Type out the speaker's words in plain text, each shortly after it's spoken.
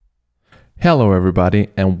Hello, everybody,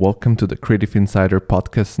 and welcome to the Creative Insider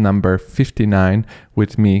podcast number 59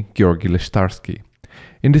 with me, Georgi Lesztarski.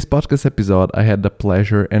 In this podcast episode, I had the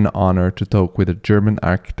pleasure and honor to talk with a German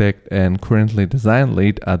architect and currently design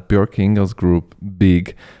lead at Björk Ingels Group,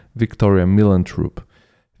 BIG, Viktoria Millentrup.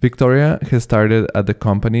 Victoria has started at the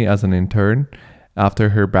company as an intern after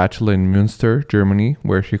her bachelor in Münster, Germany,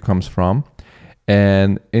 where she comes from,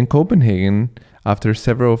 and in Copenhagen. After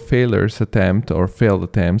several failed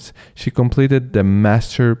attempts, she completed the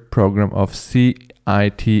master program of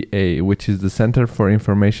CITA, which is the Center for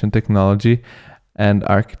Information Technology and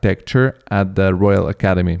Architecture at the Royal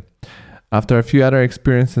Academy. After a few other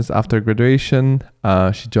experiences after graduation,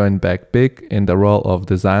 she joined back BIG in the role of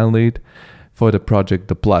design lead for the project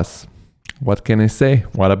The Plus. What can I say?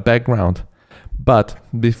 What a background! But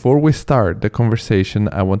before we start the conversation,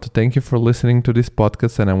 I want to thank you for listening to this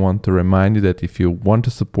podcast, and I want to remind you that if you want to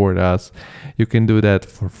support us, you can do that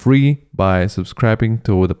for free by subscribing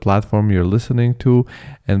to the platform you're listening to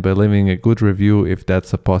and by leaving a good review if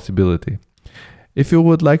that's a possibility. If you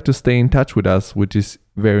would like to stay in touch with us, which is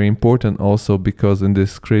very important also because in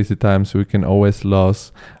these crazy times we can always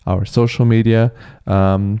lose our social media,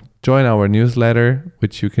 join our newsletter,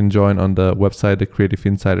 which you can join on the website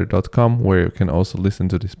thecreativeinsider.com, where you can also listen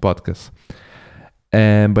to this podcast.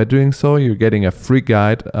 And by doing so, you're getting a free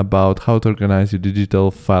guide about how to organize your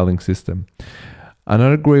digital filing system.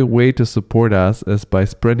 Another great way to support us is by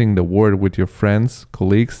spreading the word with your friends,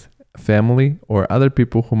 colleagues, family, or other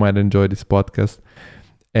people who might enjoy this podcast.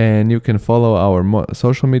 And you can follow our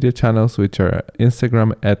social media channels, which are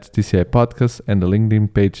Instagram at TCI Podcast and the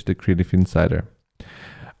LinkedIn page, The Creative Insider.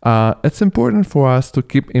 It's important for us to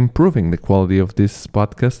keep improving the quality of this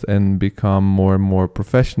podcast and become more and more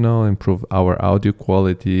professional, improve our audio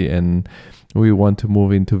quality, and we want to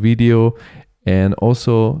move into video and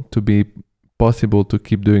also to be possible to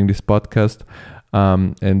keep doing this podcast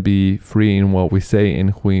and be free in what we say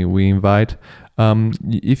and who we invite.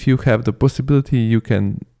 If you have the possibility, you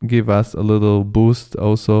can give us a little boost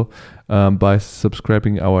also by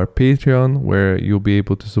subscribing our Patreon, where you'll be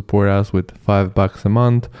able to support us with $5 a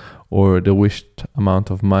month or the wished amount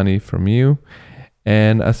of money from you.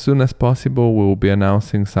 And as soon as possible, we will be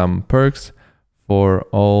announcing some perks for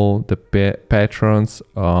all the patrons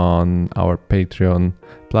on our Patreon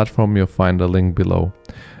platform. You'll find the link below.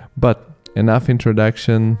 But enough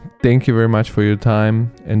introduction. Thank you very much for your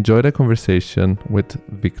time. Enjoy the conversation with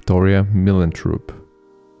Viktoria Millentrup.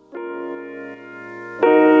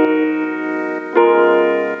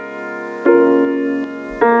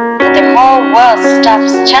 The whole world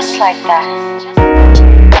stops just like that.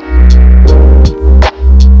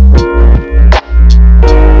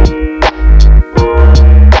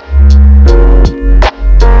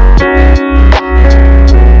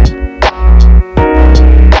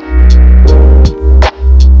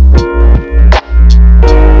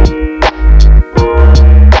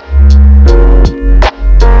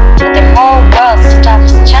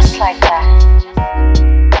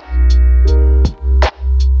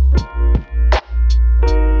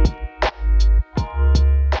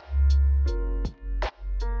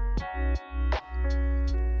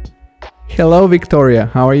 Hello, Victoria.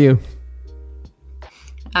 How are you?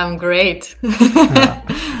 I'm great.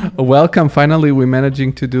 Welcome. Finally, we're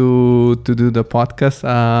managing to do the podcast.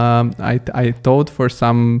 I thought for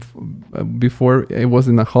some before it was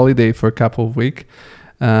in a holiday for a couple of weeks,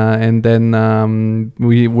 and then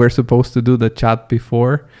we were supposed to do the chat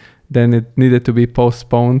before. Then it needed to be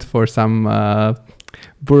postponed for some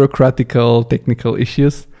bureaucratical technical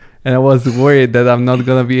issues. And I was worried that I'm not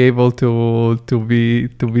gonna be able to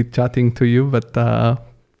be chatting to you, but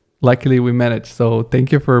luckily we managed. So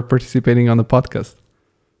thank you for participating on the podcast.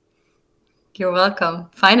 You're welcome.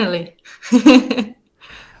 Finally.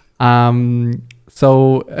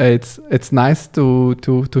 So it's nice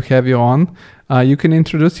to have you on. You can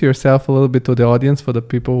introduce yourself a little bit to the audience for the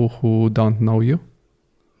people who don't know you.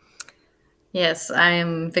 Yes,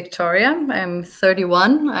 I'm Victoria. I'm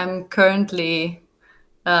 31. I'm currently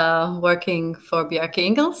working for Björk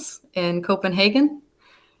Ingels in Copenhagen,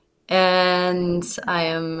 and I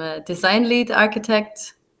am a design lead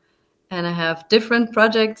architect, and I have different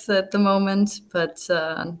projects at the moment, but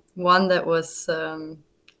one that was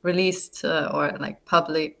released or like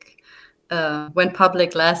public went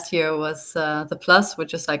public last year was The Plus,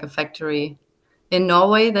 which is like a factory in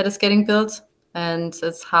Norway that is getting built, and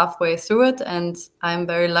it's halfway through it, and I'm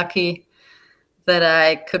very lucky that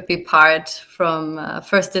I could be part from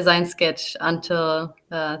first design sketch until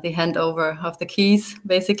the handover of the keys,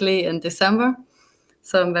 basically in December.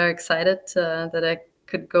 So I'm very excited that I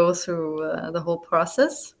could go through the whole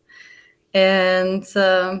process. And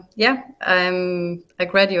I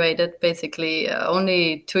graduated basically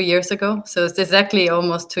only 2 years ago. So it's exactly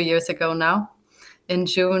almost 2 years ago now, in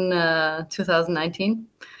June 2019.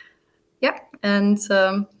 Yeah, and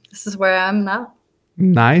this is where I am now.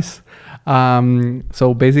 Nice.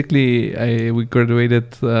 So basically, we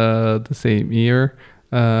graduated the same year.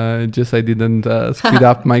 Just I didn't speed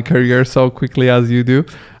up my career so quickly as you do,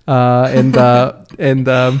 and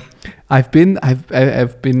I've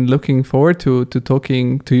been looking forward to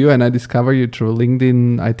talking to you, and I discovered you through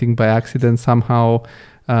LinkedIn. I think by accident somehow,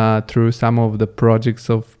 through some of the projects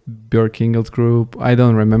of Björk Ingels Group. I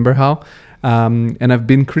don't remember how. And I've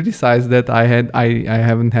been criticized that I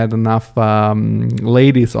haven't had enough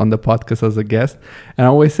ladies on the podcast as a guest, and I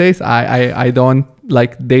always say I don't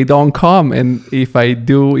like, they don't come, and if I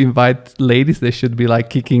do invite ladies, they should be like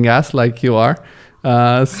kicking ass like you are.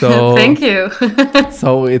 So thank you.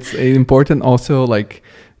 So it's important also like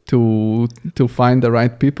to find the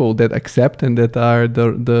right people that accept and that are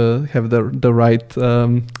have the right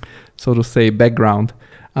so to say background.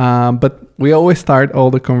 But we always start all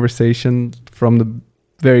the conversation from the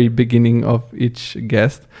very beginning of each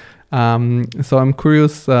guest. So I'm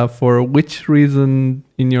curious for which reason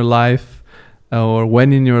in your life or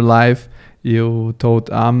when in your life you thought,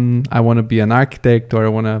 I want to be an architect, or I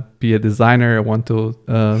want to be a designer, I want to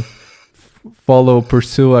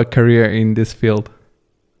pursue a career in this field.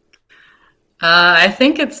 I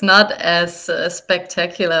think it's not as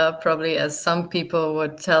spectacular probably as some people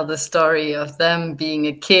would tell the story of them being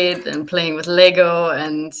a kid and playing with Lego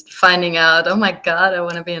and finding out, oh my God, I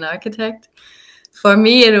want to be an architect. For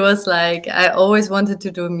me, it was like I always wanted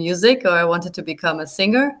to do music, or I wanted to become a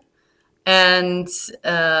singer. And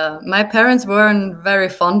my parents weren't very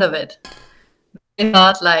fond of it. They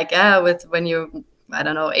thought like, when you're, I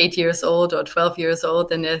don't know, 8 years old or 12 years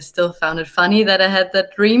old, and they still found it funny that I had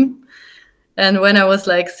that dream. And when I was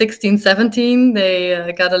like 16, 17,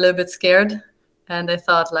 they got a little bit scared, and they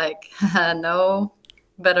thought like, no,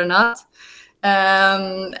 better not.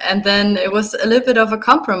 And then it was a little bit of a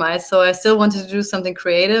compromise. So I still wanted to do something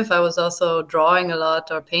creative. I was also drawing a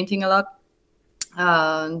lot or painting a lot,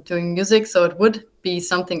 doing music. So it would be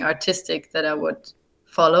something artistic that I would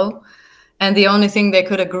follow. And the only thing they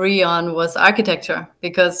could agree on was architecture,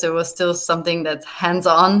 because it was still something that's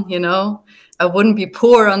hands-on, you know. I wouldn't be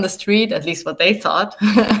poor on the street, at least what they thought.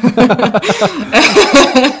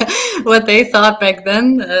 What they thought back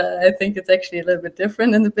then. I think it's actually a little bit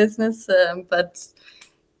different in the business. But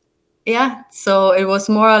yeah, so it was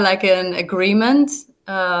more like an agreement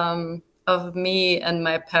of me and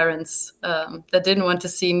my parents that didn't want to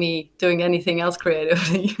see me doing anything else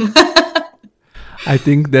creatively. I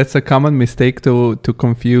think that's a common mistake to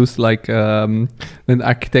confuse like that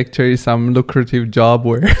architecture is some lucrative job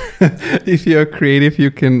where if you're creative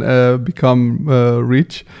you can become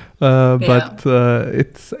rich, but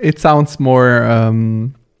it sounds more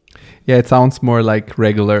it sounds more like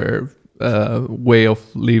regular way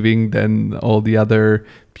of living than all the other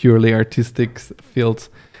purely artistic fields.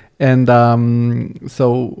 And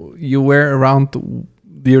so you were around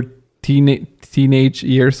your teenage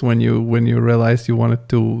years when you realized you wanted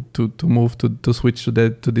to move to switch to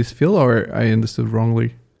this field, or I understood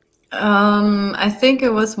wrongly? I think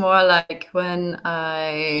it was more like when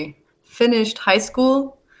I finished high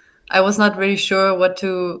school. I was not really sure what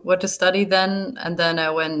to study then, and then I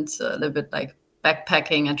went a little bit like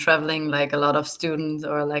backpacking and traveling, like a lot of students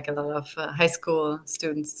or like a lot of high school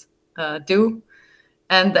students do.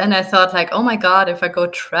 And then I thought like, oh my God, if I go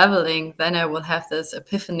traveling, then I will have this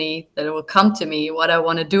epiphany that it will come to me what I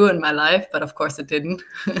want to do in my life. But of course it didn't.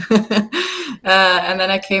 And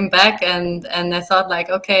then I came back and I thought like,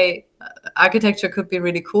 okay, architecture could be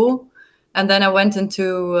really cool. And then I went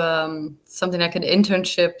into something like an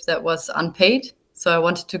internship that was unpaid. So I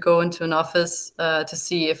wanted to go into an office to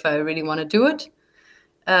see if I really want to do it.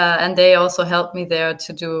 And they also helped me there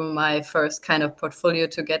to do my first kind of portfolio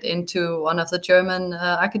to get into one of the German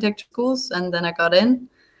architecture schools. And then I got in.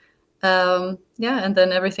 And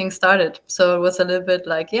then everything started. So it was a little bit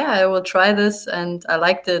like, I will try this. And I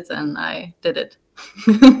liked it and I did it.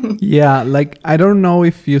 Yeah, like I don't know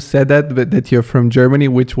if you said that, but that you're from Germany,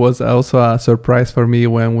 which was also a surprise for me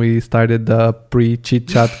when we started the pre-chit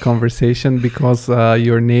chat conversation, because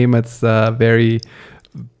your name is very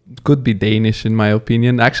could be Danish in my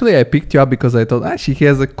opinion. Actually, I picked you up because I thought, she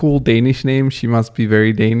has a cool Danish name. She must be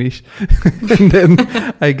very Danish. And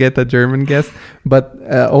then I get a German guest. But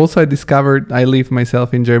also I live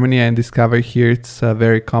myself in Germany, and discovered here it's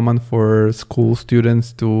very common for school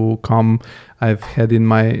students to come. I've had in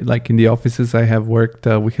the offices I have worked,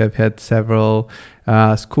 we have had several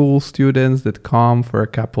school students that come for a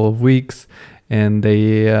couple of weeks, and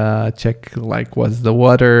they check what's the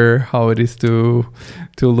weather, how it is to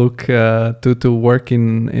look to work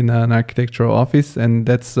in an architectural office. And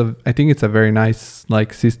I think it's a very nice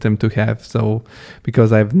system to have. So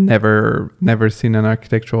because I've never seen an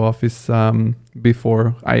architectural office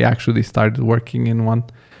before I actually started working in one.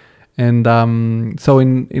 And so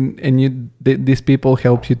these people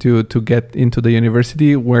help you to get into the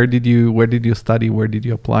university. Where did you study? Where did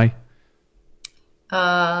you apply?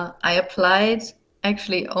 I applied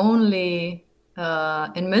actually only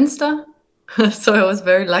in Münster. So I was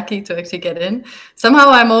very lucky to actually get in. Somehow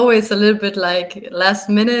I'm always a little bit last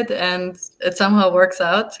minute, and it somehow works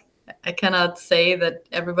out. I cannot say that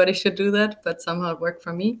everybody should do that, but somehow it worked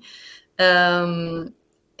for me. And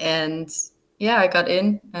yeah, I got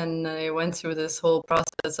in, and I went through this whole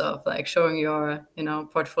process of showing your,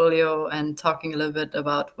 portfolio and talking a little bit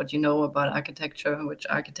about what you know about architecture and which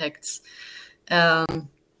architects. And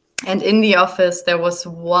in the office, there was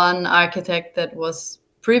one architect that was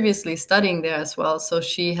previously studying there as well. So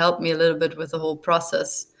she helped me a little bit with the whole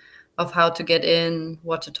process of how to get in,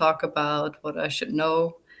 what to talk about, what I should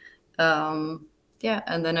know. And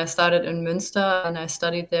then I started in Münster, and I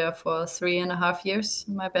studied there for 3.5 years,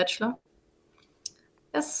 my bachelor.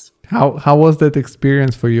 Yes. How was that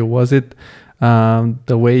experience for you? Was it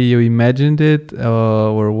the way you imagined it,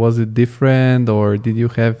 or was it different, or did you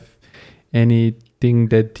have anything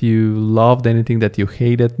that you loved, anything that you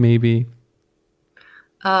hated maybe?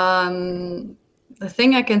 The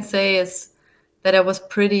thing I can say is that I was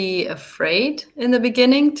pretty afraid in the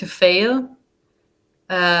beginning to fail.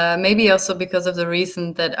 Maybe also because of the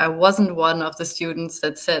reason that I wasn't one of the students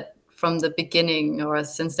that said from the beginning, or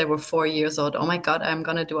since they were 4 years old, oh my God, I'm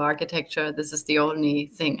going to do architecture. This is the only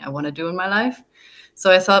thing I want to do in my life.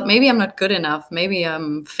 So I thought maybe I'm not good enough. Maybe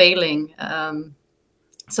I'm failing.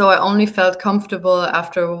 So I only felt comfortable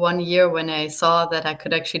after 1 year when I saw that I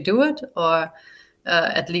could actually do it, or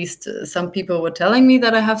at least some people were telling me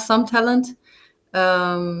that I have some talent.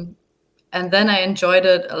 And then I enjoyed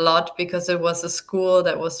it a lot because it was a school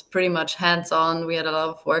that was pretty much hands-on. We had a lot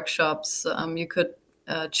of workshops. You could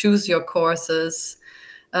choose your courses.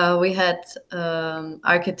 We had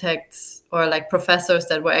architects or professors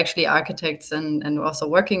that were actually architects and also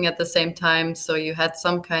working at the same time. So you had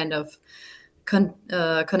some kind of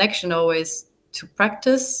connection always to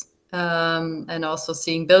practice, and also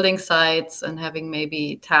seeing building sites and having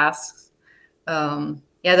maybe tasks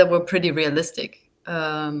that were pretty realistic.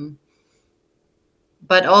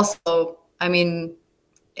 But also, I mean,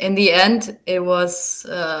 in the end, it was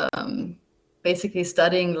basically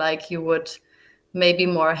studying like you would maybe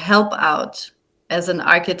more help out as an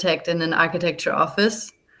architect in an architecture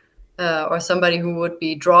office, or somebody who would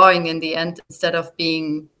be drawing in the end instead of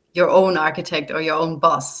being your own architect or your own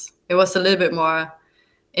boss. It was a little bit more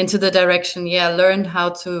into the direction, learn how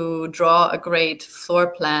to draw a great floor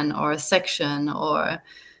plan or a section, or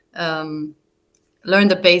learn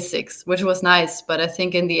the basics, which was nice. But I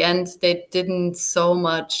think in the end, they didn't so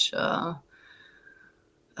much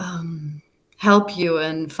help you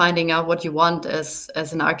in finding out what you want as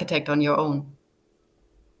an architect on your own.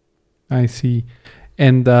 I see.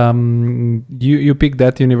 And you picked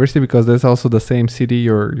that university because that's also the same city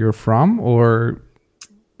you're from, or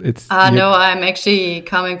it's? No, I'm actually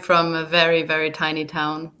coming from a very, very tiny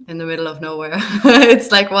town in the middle of nowhere. It's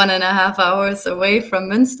 1.5 hours away from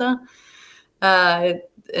Münster,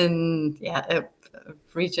 in a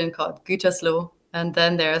region called Gütersloh, and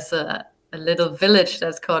then there's a little village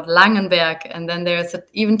that's called Langenberg, and then there's an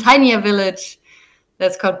even tinier village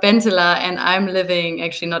that's called Bentela, and I'm living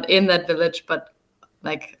actually not in that village, but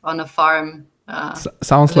on a farm,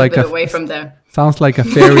 sounds a bit away from there. Sounds like a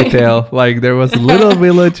fairy tale. There was a little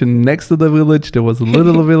village, and next to the village there was a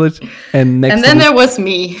little village, and there was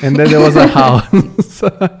me, and then there was a house.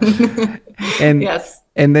 And yes.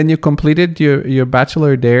 And then you completed your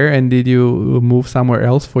bachelor there, and did you move somewhere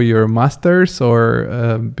else for your master's,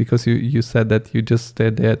 or because you said that you just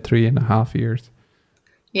stayed there 3.5 years?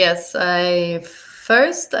 Yes, I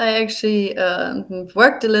actually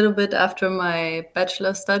worked a little bit after my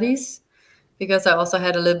bachelor studies, because I also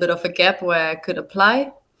had a little bit of a gap where I could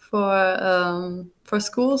apply for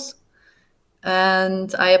schools.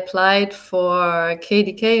 And I applied for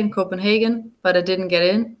KDK in Copenhagen, but I didn't get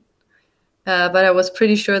in. But I was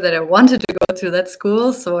pretty sure that I wanted to go to that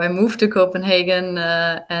school, so I moved to Copenhagen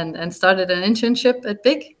and started an internship at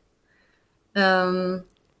Big.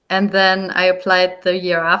 And then I applied the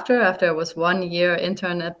year after I was 1 year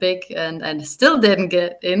intern at Big, and I still didn't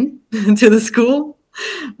get in to the school.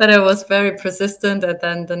 But I was very persistent, and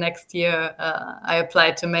then the next year I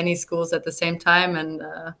applied to many schools at the same time, and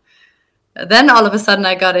then all of a sudden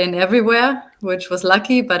I got in everywhere, which was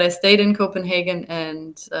lucky. But I stayed in Copenhagen,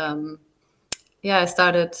 and I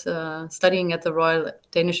started studying at the Royal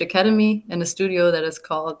Danish Academy in a studio that is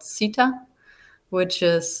called CETA, which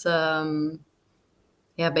is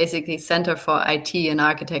basically Center for IT and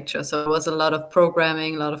Architecture. So it was a lot of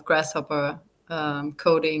programming, a lot of Grasshopper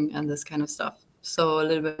coding, and this kind of stuff. So a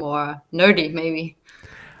little bit more nerdy, maybe.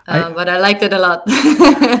 But I liked it a lot.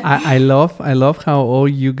 I love how all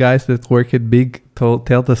you guys that work at Big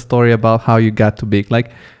tell the story about how you got to Big.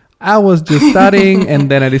 Like, I was just studying, and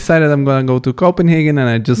then I decided I'm gonna go to Copenhagen, and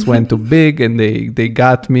I just went to Big, and they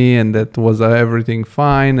got me, and that was everything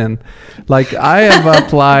fine. And like, I have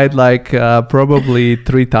applied like probably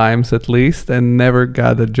 3 times at least, and never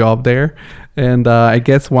got a job there. And I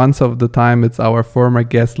guess once of the time it's our former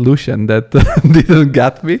guest Lucian that didn't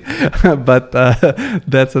get me, but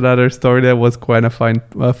that's another story. That was quite a fun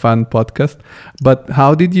podcast. But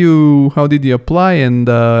how did you apply, and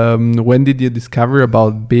when did you discover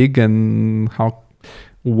about Big, and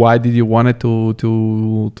why did you wanted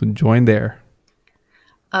to join there?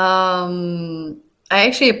 I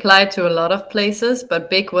actually applied to a lot of places, but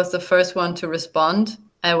Big was the first one to respond.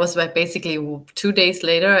 I was like basically 2 days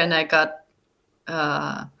later, and I got.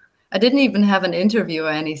 I didn't even have an interview or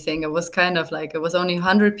anything. It was kind of like, it was only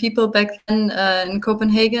 100 people back then in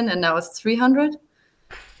Copenhagen, and now it's 300.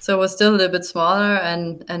 So it was still a little bit smaller,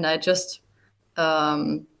 and I just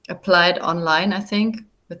applied online, I think,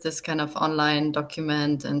 with this kind of online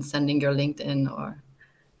document and sending your LinkedIn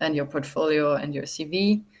and your portfolio and your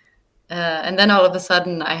CV. And then all of a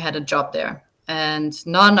sudden I had a job there, and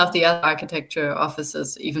none of the other architecture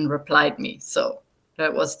offices even replied me. So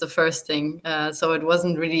that was the first thing. So it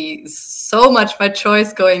wasn't really so much my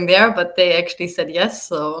choice going there, but they actually said yes.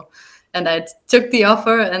 So, and I took the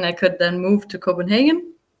offer, and I could then move to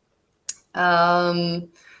Copenhagen. And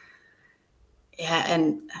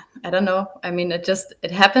I don't know. I mean, it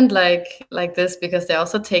happened like this because they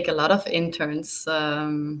also take a lot of interns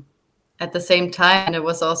at the same time. And it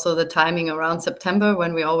was also the timing around September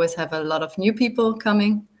when we always have a lot of new people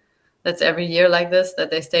coming. That's every year like this, that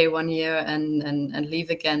they stay 1 year and leave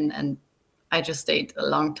again. And I just stayed a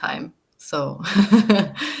long time. So,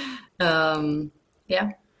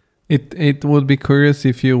 It would be curious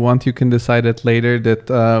if you want, you can decide it later that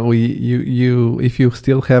if you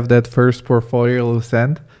still have that first portfolio to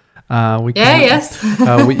send.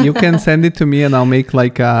 You can send it to me, and I'll make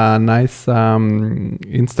like a nice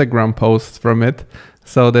Instagram post from it.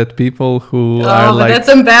 So that people who are like... that's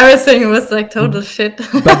embarrassing. It was like total shit.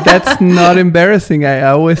 But that's not embarrassing. I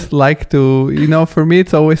always like to, for me,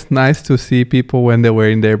 it's always nice to see people when they were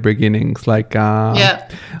in their beginnings. Like,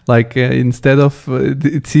 instead of,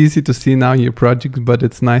 it's easy to see now your projects, but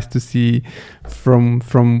it's nice to see from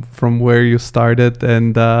where you started.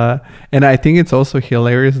 And I think it's also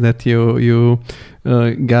hilarious that you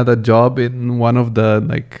got a job in one of the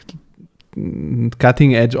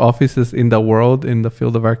cutting edge offices in the world in the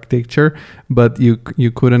field of architecture, but you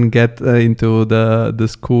couldn't get into the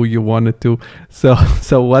school you wanted to. So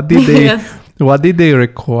what did they what did they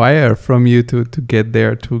require from you to get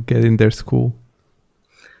there, to get in their school?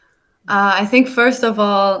 I think first of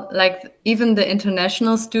all, like even the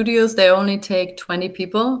international studios, they only take 20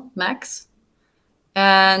 people max,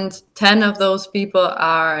 and 10 of those people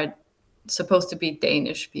are supposed to be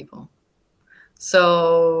Danish people.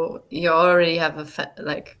 So you already have a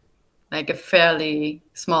fairly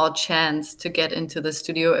small chance to get into the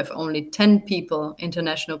studio if only 10 people,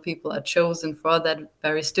 international people, are chosen for that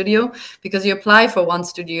very studio. Because you apply for one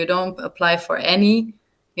studio, you don't apply for any.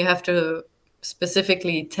 You have to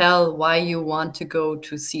specifically tell why you want to go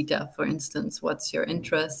to CETA, for instance. What's your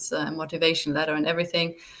interests, motivation letter, and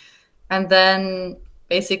everything. And then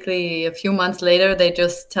basically a few months later, they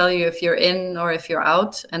just tell you if you're in or if you're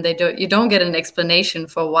out, and you don't get an explanation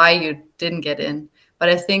for why you didn't get in. But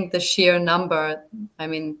I think the sheer number, I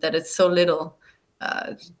mean, that it's so little,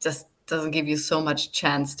 just doesn't give you so much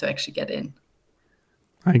chance to actually get in.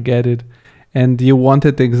 I get it. And you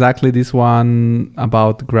wanted exactly this one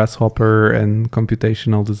about Grasshopper and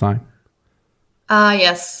computational design?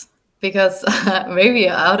 Yes. because maybe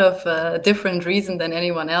out of a different reason than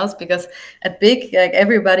anyone else. Because at Big, like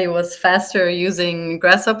everybody was faster using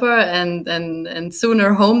Grasshopper and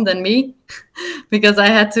sooner home than me, because I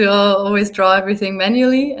had to always draw everything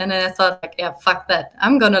manually. And then I thought, like, yeah, fuck that,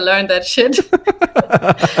 I'm gonna learn that shit.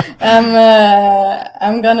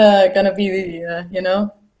 I'm gonna be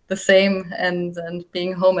the same and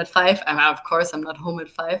being home at 5. And of course I'm not home at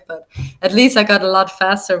 5, but at least I got a lot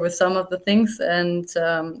faster with some of the things. And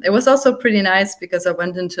it was also pretty nice because I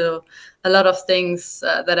went into a lot of things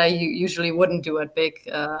that I usually wouldn't do at Big.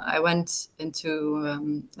 I went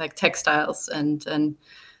into like textiles and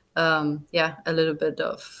a little bit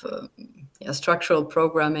of structural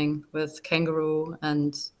programming with Kangaroo,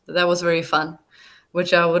 and that was very fun,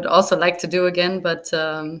 which I would also like to do again. But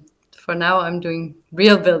for now, I'm doing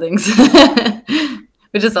real buildings,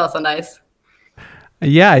 which is also nice.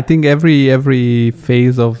 Yeah, I think every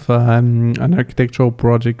phase of an architectural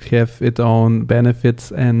project have its own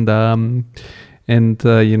benefits and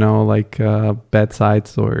bad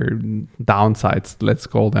sides or downsides, let's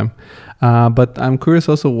call them. But I'm curious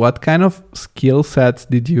also, what kind of skill sets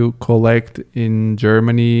did you collect in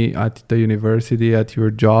Germany at the university, at your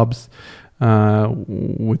jobs,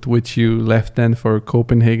 with which you left then for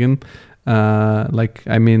Copenhagen?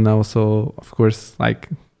 Also, of course, like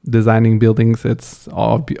designing buildings, it's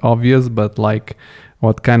obvious, but like,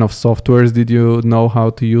 what kind of softwares did you know how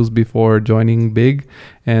to use before joining Big?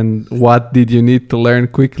 And what did you need to learn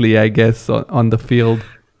quickly, I guess, on the field?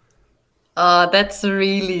 That's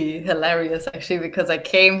really hilarious, actually, because I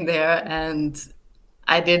came there and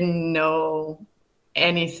I didn't know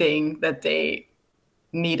anything that they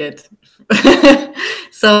needed.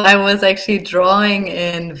 So I was actually drawing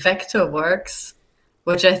in Vectorworks,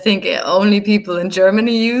 which I think only people in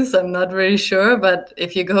Germany use. I'm not really sure, but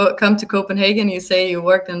if you come to Copenhagen, you say you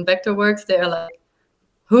worked in Vectorworks, they're like,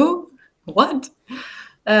 who? What?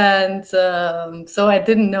 And so I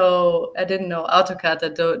didn't know AutoCAD. I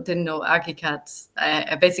didn't know ArchiCAD.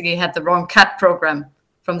 I basically had the wrong CAD program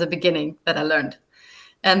from the beginning that I learned.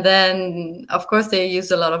 And then, of course, they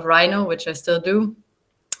use a lot of Rhino, which I still do.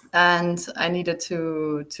 And I needed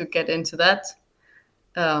to get into that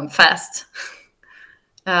fast.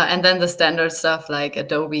 And then the standard stuff like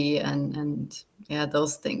Adobe and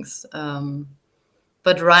those things.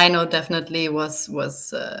 But Rhino definitely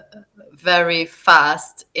was very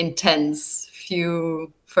fast, intense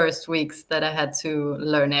few first weeks that I had to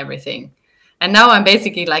learn everything. And now I'm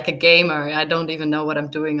basically like a gamer. I don't even know what I'm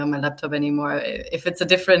doing on my laptop anymore. If it's a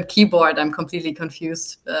different keyboard, I'm completely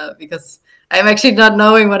confused because I'm actually not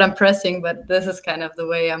knowing what I'm pressing, but this is kind of the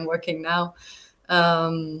way I'm working now.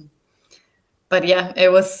 But yeah,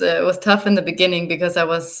 it was tough in the beginning because I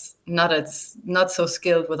was not so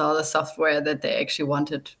skilled with all the software that they actually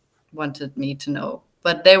wanted me to know.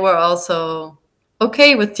 But they were also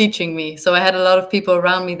okay with teaching me. So I had a lot of people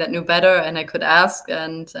around me that knew better, and I could ask,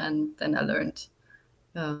 and then I learned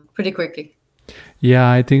pretty quickly.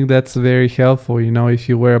 Yeah, I think that's very helpful. You know, if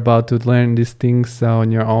you were about to learn these things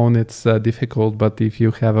on your own, it's difficult. But if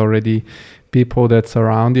you have already people that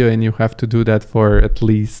surround you and you have to do that for at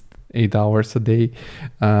least 8 hours a day,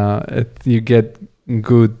 you get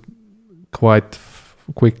good quite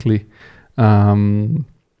quickly.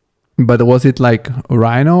 But was it like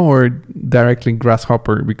Rhino or directly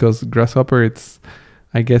Grasshopper? Because Grasshopper,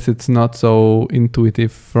 I guess it's not so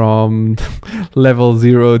intuitive from level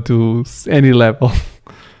 0 to any level.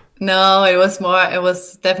 No, it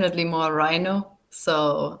was definitely more Rhino.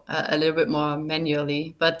 So a little bit more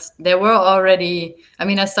manually, but there were already,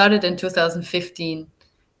 I started in 2015.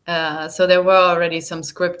 So there were already some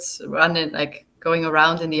scripts running, like going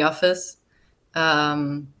around in the office,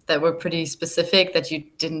 that were pretty specific that you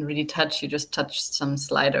didn't really touch. You just touched some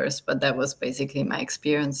sliders, but that was basically my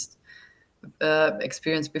experience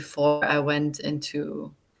before I went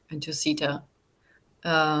into CETA.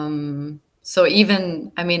 So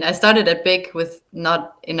even, I started at Big with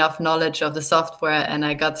not enough knowledge of the software, and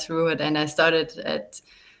I got through it. And I started at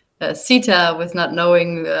CETA with not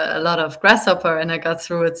knowing a lot of Grasshopper, and I got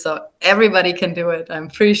through it. So everybody can do it, I'm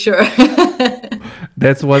pretty sure.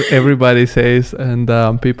 That's what everybody says, and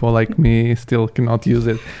people like me still cannot use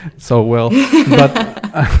it so well. But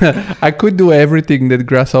I could do everything that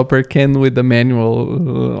Grasshopper can with the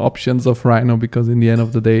manual options of Rhino, because in the end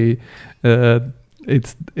of the day,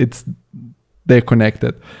 they're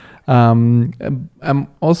connected. I'm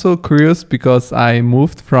also curious because I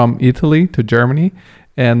moved from Italy to Germany,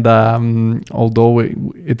 and although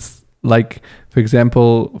it's like, for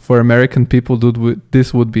example, for American people,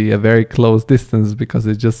 this would be a very close distance because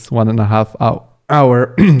it's just 1.5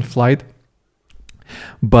 hour flight.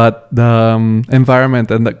 but the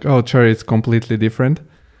environment and the culture is completely different.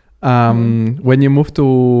 When you moved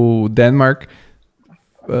to Denmark,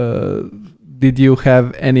 did you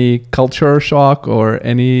have any culture shock or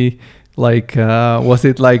any was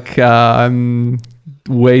it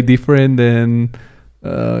way different than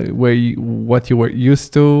what you were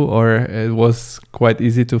used to, or it was quite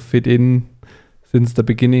easy to fit in since the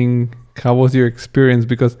beginning? How was your experience?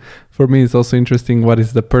 Because for me, it's also interesting. What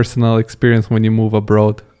is the personal experience when you move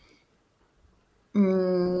abroad?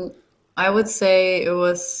 I would say it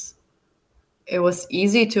was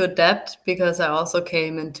easy to adapt because I also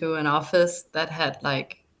came into an office that had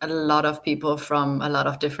like a lot of people from a lot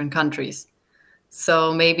of different countries.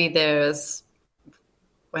 So maybe there's,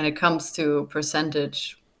 when it comes to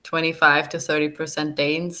percentage, 25 to 30%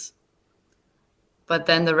 Danes, but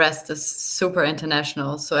then the rest is super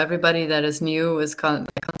international. So everybody that is new is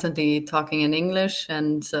constantly talking in English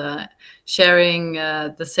and sharing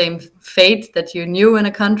the same fate that you knew in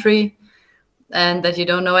a country, and that you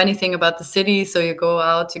don't know anything about the city. So you go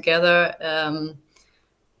out together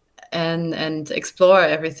and explore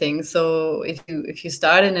everything. So if you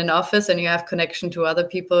start in an office and you have connection to other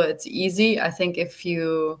people, it's easy. I think if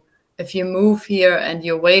you move here and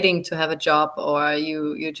you're waiting to have a job, or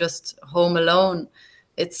you're just home alone,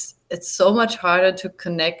 it's so much harder to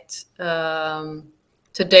connect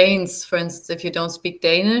to Danes, for instance, if you don't speak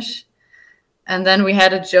Danish. And then we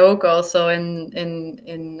had a joke also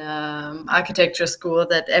in architecture school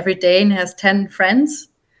that every Dane has 10 friends,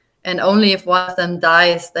 and only if one of them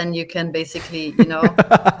dies, then you can basically,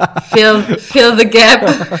 fill the gap.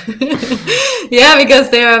 Yeah,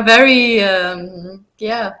 because they are very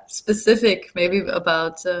specific maybe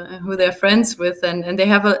about who they're friends with, and they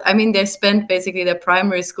have they spent basically their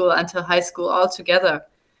primary school until high school all together,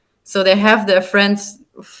 so they have their friends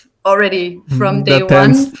already from day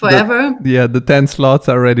one forever. The 10 slots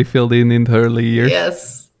are already filled in the early years.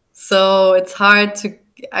 Yes, so it's hard to.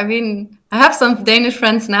 I have some Danish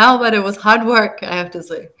friends now, but it was hard work, I have to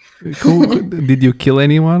say. Cool. Did you kill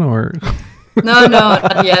anyone, or? No,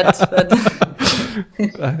 not yet. But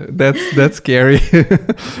that's scary.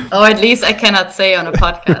 Oh, at least I cannot say on a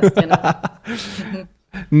podcast,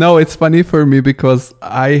 No, it's funny for me because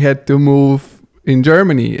I had to move in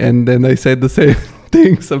Germany, and then I said the same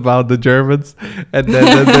things about the Germans, and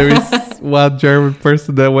then there is one German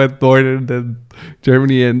person that went northern than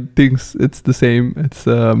Germany and thinks it's the same. It's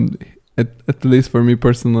at least for me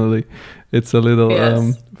personally, it's a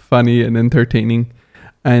little funny and entertaining.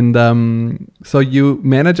 And so you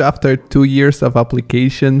manage after 2 years of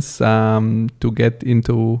applications to get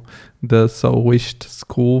into the so wished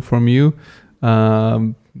school from you.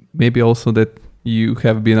 Maybe also that you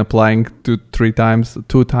have been applying to 2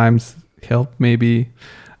 times help maybe.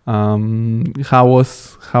 How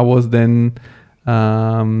was then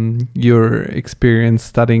your experience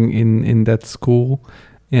studying in that school,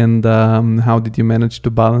 and how did you manage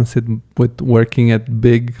to balance it with working at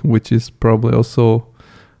Big, which is probably also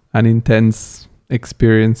an intense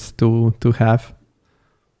experience to have?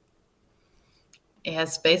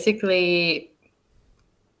 Yes, basically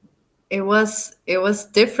it was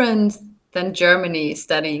different than Germany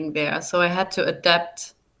studying there, so I had to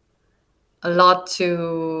adapt a lot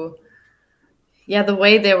to the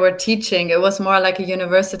way they were teaching. It was more like a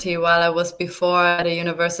university, while I was before at a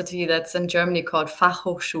university that's in Germany called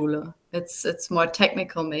Fachhochschule. It's more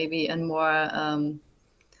technical maybe, and more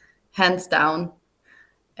hands down.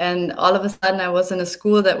 And all of a sudden I was in a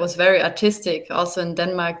school that was very artistic. Also in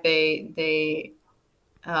Denmark, they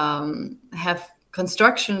have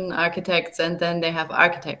construction architects, and then they have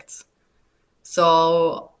architects.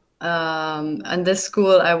 So in this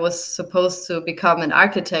school, I was supposed to become an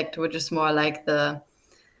architect, which is more like the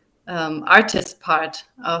artist part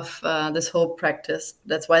of this whole practice.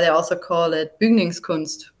 That's why they also call it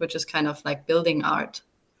Bygningskunst, which is kind of like building art.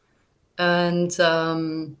 And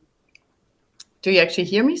do you actually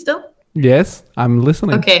hear me still? Yes, I'm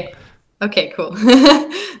listening. Okay, cool.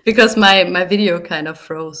 Because my video kind of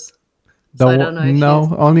froze. So I don't know if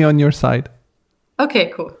no, only on your side.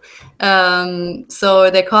 Okay, cool. So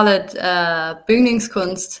they call it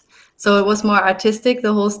Bygningskunst. So it was more artistic,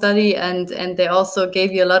 the whole study, and they also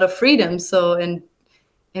gave you a lot of freedom. So in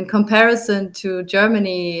comparison to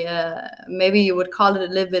Germany, maybe you would call it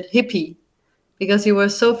a little bit hippie, because you were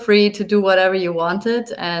so free to do whatever you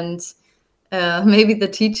wanted, and maybe the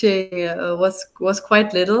teaching was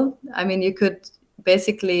quite little. You could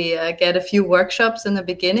basically get a few workshops in the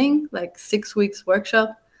beginning, like 6 weeks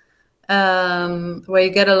workshop, where you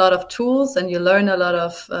get a lot of tools and you learn a lot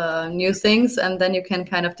of new things, and then you can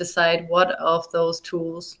kind of decide what of those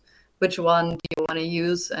tools, which one do you want to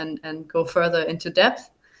use and go further into depth.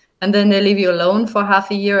 And then they leave you alone for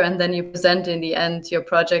half a year, and then you present in the end your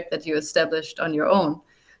project that you established on your own.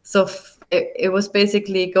 So it was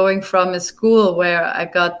basically going from a school where I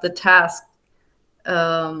got the task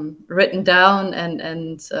written down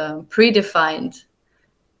and predefined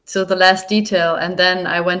to the last detail. And then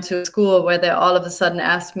I went to a school where they all of a sudden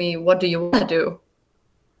asked me, what do you want to do?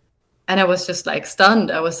 And I was just like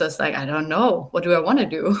stunned. I was just like, I don't know. What do I want to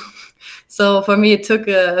do? So for me, it took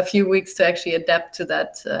a few weeks to actually adapt to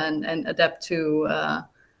that and adapt to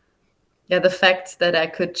the fact that I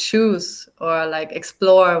could choose or like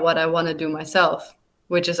explore what I want to do myself,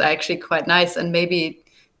 which is actually quite nice. And maybe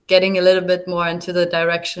getting a little bit more into the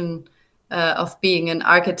direction of being an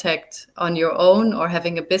architect on your own or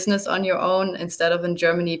having a business on your own, instead of in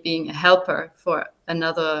Germany being a helper for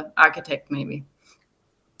another architect maybe.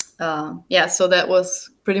 So that was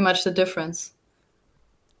pretty much the difference.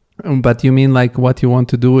 But you mean like what you want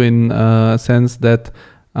to do in a sense that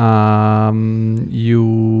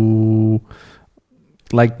you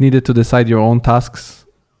like needed to decide your own tasks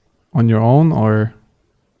on your own, or?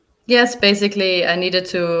 Yes, basically I needed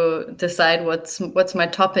to decide what's my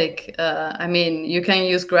topic. I mean, you can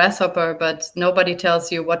use Grasshopper, but nobody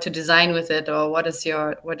tells you what to design with it or what is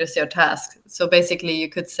your task. So basically you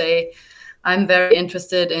could say, I'm very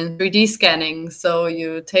interested in 3D scanning. So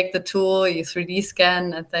you take the tool, you 3D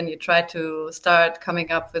scan, and then you try to start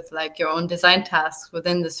coming up with like your own design tasks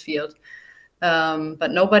within this field. But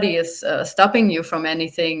nobody is stopping you from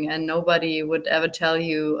anything, and nobody would ever tell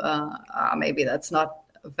you, maybe that's not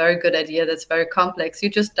a very good idea, that's very complex. You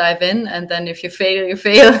just dive in, and then if you fail, you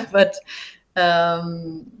fail. But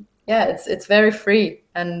it's very free.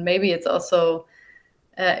 And maybe it's also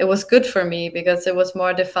it was good for me because it was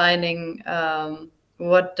more defining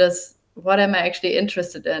what am I actually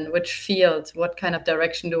interested in, which field, what kind of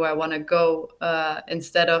direction do I want to go,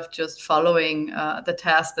 instead of just following the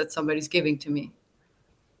task that somebody's giving to me.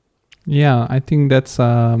 Yeah, I think that's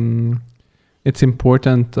it's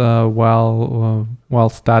important while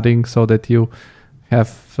studying, so that you have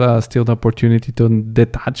still the opportunity to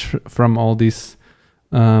detach from all these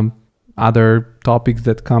other topics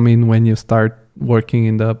that come in when you start working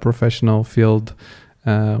in the professional field,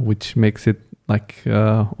 which makes it like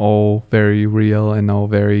all very real and all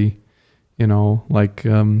very,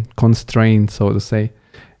 constrained, so to say.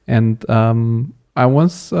 And I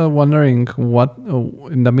was wondering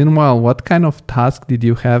in the meanwhile, what kind of task did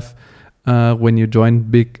you have when you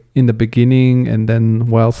joined in the beginning, and then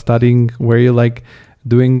while studying? Were you like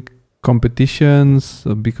doing competitions?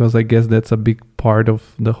 Because I guess that's a big part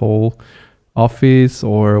of the whole office,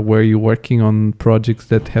 or were you working on projects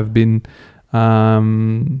that have been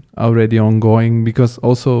already ongoing? Because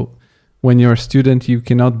also when you're a student, you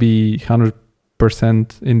cannot be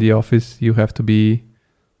 100% in the office. You have to be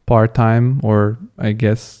part-time, or I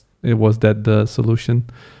guess it was that the solution.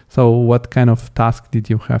 So what kind of task did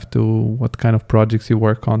you have to, what kind of projects you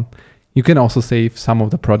work on? You can also say if some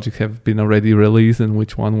of the projects have been already released and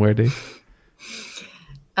which one were they.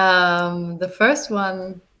 The first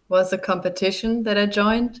one was a competition that I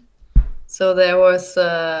joined. So there was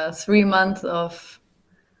 3 months of,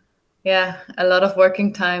 a lot of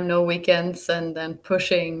working time, no weekends, and then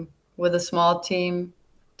pushing with a small team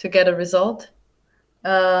to get a result.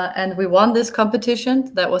 And we won this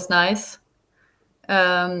competition. That was nice.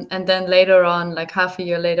 And then later on, like half a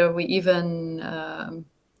year later, we even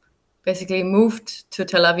basically moved to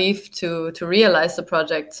Tel Aviv to realize the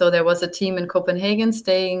project. So there was a team in Copenhagen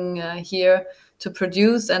staying here to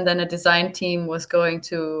produce, and then a design team was going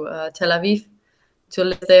to Tel Aviv to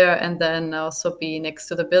live there and then also be next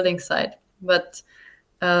to the building site. But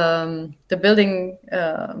the building,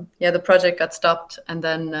 the project got stopped, and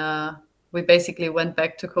then we basically went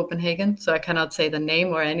back to Copenhagen. So I cannot say the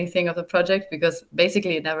name or anything of the project because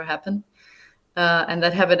basically it never happened. And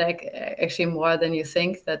that happened actually more than you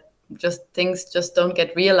think, that just things just don't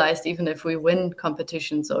get realized, even if we win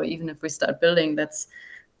competitions or even if we start building.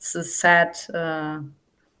 It's a sad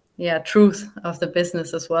truth of the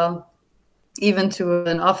business as well. Even to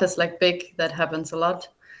an office like big, that happens a lot.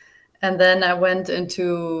 And then I went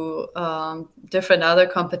into different other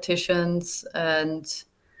competitions, and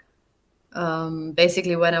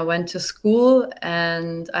basically when I went to school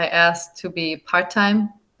and I asked to be part-time,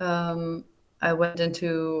 I went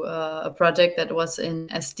into a project that was in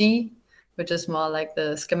SD, which is more like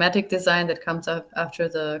the schematic design that comes up after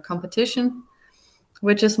the competition,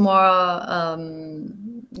 which is more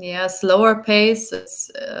slower pace.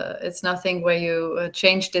 It's nothing where you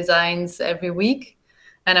change designs every week.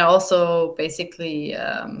 And I also basically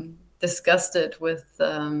discussed it with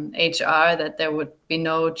HR that there would be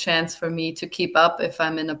no chance for me to keep up if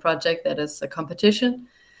I'm in a project that is a competition.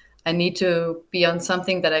 I need to be on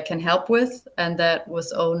something that I can help with, and that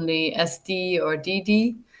was only SD or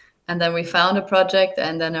DD. And then we found a project,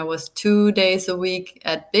 and then I was 2 days a week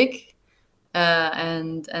at BIG,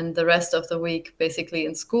 and the rest of the week basically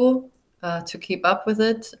in school to keep up with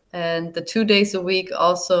it. And the 2 days a week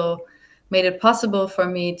also made it possible for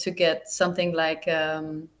me to get something like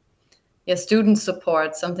student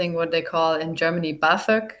support, something what they call in Germany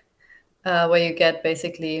BAföG, where you get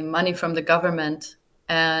basically money from the government.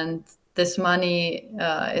 And this money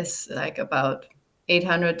is like about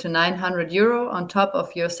 800 to 900 euro on top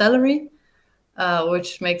of your salary,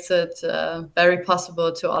 which makes it very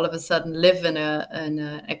possible to all of a sudden live in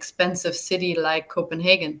an expensive city like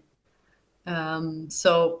Copenhagen.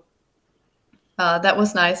 So that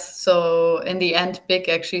was nice. So in the end, BIG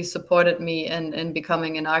actually supported me in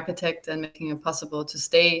becoming an architect and making it possible to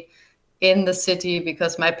stay in the city,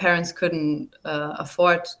 because my parents couldn't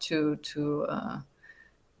afford to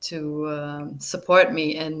support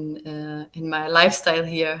me in my lifestyle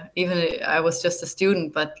here. Even I was just a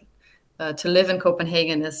student, but to live in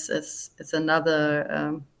Copenhagen is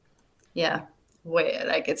another way.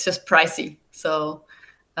 Like, it's just pricey. So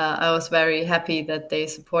I was very happy that they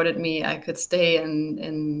supported me. I could stay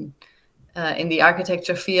in the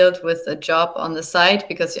architecture field with a job on the side,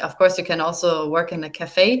 because of course you can also work in a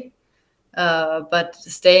cafe. But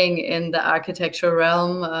staying in the architecture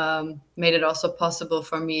realm made it also possible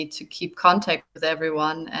for me to keep contact with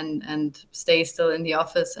everyone and stay still in the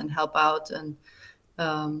office and help out and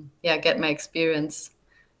get my experience.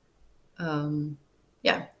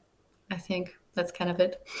 I think that's kind of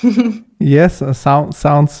it. Yes,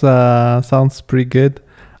 sounds pretty good.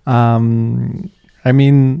 I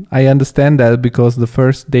mean, I understand that because the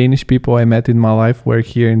first Danish people I met in my life were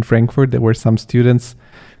here in Frankfurt. There were some students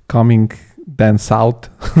coming then south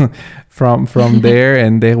from there,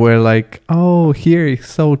 and they were like, "Oh, here is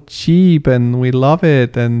so cheap, and we love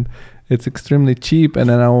it, and it's extremely cheap." And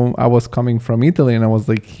then I was coming from Italy, and I was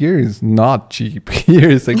like, "Here is not cheap. Here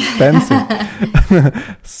is expensive."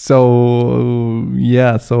 So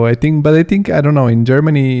yeah, so I think I don't know. In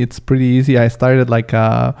Germany, it's pretty easy. I started like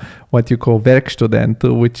what you call Werkstudent,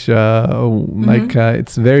 which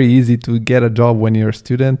it's very easy to get a job when you're a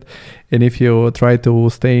student. And if you try to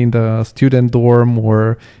stay in the student dorm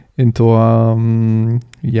or into a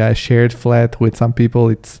shared flat with some people,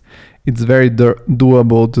 it's very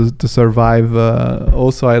doable to survive.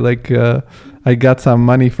 Also, I got some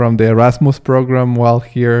money from the Erasmus program while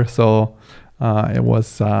here, so it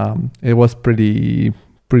was pretty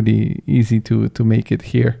easy to make it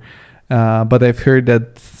here. But I've heard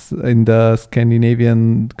that in the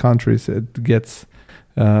Scandinavian countries it gets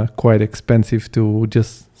quite expensive to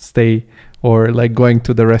just stay, or like going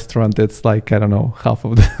to the restaurant, it's like, I don't know, half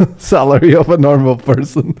of the salary of a normal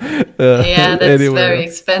person. That's very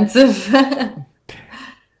expensive.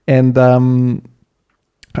 And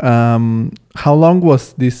how long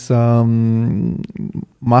was this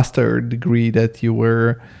master degree that you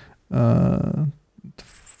were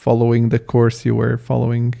following, the course you were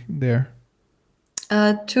following there?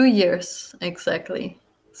 2 years exactly.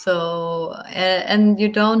 So and you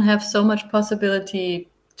don't have so much possibility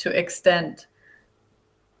to extend.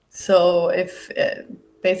 So if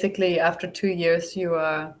basically after 2 years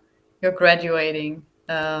you're graduating.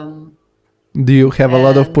 Do you have a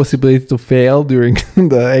lot of possibility to fail during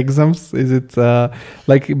the exams? Is it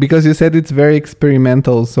like, because you said it's very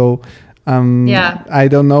experimental, so I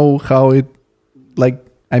don't know how it, like,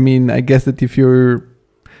 I mean, I guess that if your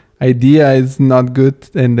idea is not good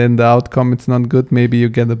and then the outcome is not good, maybe you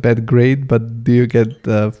get a bad grade, but do you get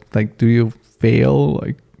do you fail?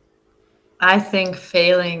 Like, I think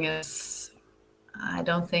failing is, I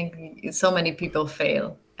don't think so many people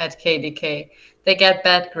fail at KDK. They get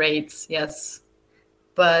bad grades, yes.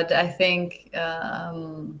 But I think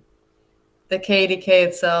the KDK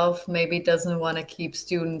itself maybe doesn't want to keep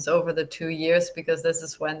students over the 2 years, because this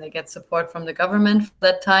is when they get support from the government for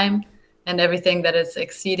that time. And everything that is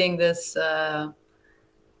exceeding this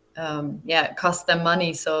costs them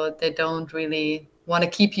money. So they don't really want to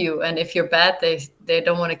keep you. And if you're bad, they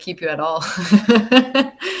don't want to keep you at all.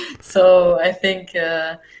 So I think,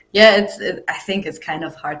 I think it's kind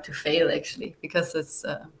of hard to fail, actually, because it's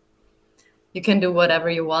you can do whatever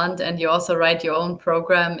you want, and you also write your own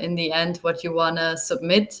program in the end, what you want to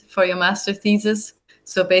submit for your master thesis.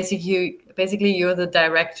 So basically you're the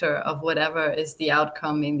director of whatever is the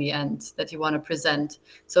outcome in the end that you want to present.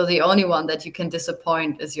 So the only one that you can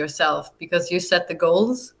disappoint is yourself, because you set the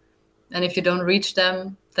goals, and if you don't reach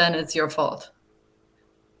them, then it's your fault.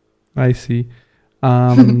 I see.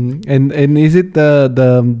 And is it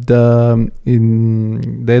the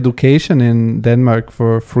in the education in Denmark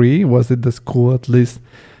for free? Was it the school at least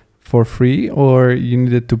for free, or you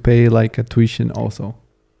needed to pay like a tuition also?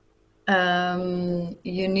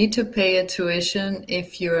 You need to pay a tuition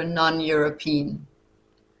if you're non-European.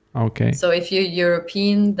 Okay. So if you're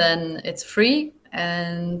European, then it's free,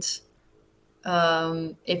 and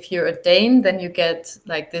if you're a Dane, then you get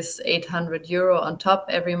like this 800 euro on top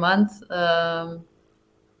every month,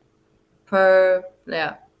 per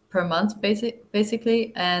yeah per month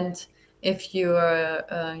basically. And if you're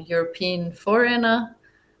a European foreigner,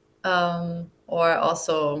 or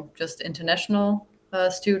also just international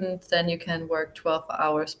student, then you can work 12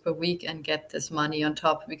 hours per week and get this money on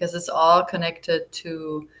top, because it's all connected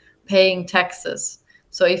to paying taxes.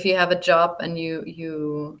 So if you have a job and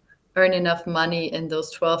you earn enough money in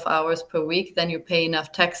those 12 hours per week, then you pay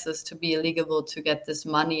enough taxes to be eligible to get this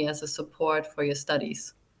money as a support for your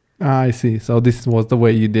studies. I see. So this was the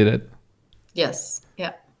way you did it. Yes.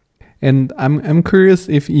 Yeah. And I'm curious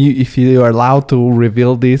if you are allowed to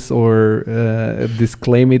reveal this or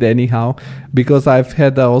disclaim it anyhow, because I've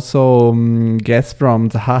had also guests from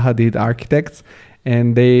Zaha Hadid Architects,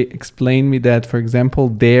 and they explained me that, for example,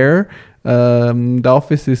 there the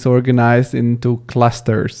office is organized into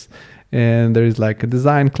clusters. And there is like a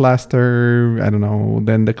design cluster, I don't know,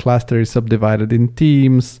 then the cluster is subdivided in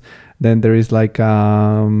teams. Then there is like,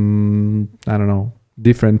 I don't know,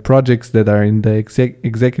 different projects that are in the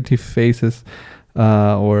executive phases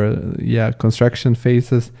or construction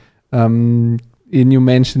phases. And you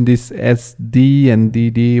mentioned this SD and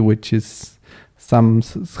DD, which is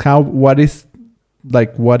what is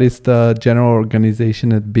the general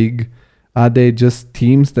organization at big? Are they just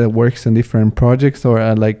teams that works on different projects, or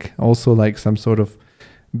are like also like some sort of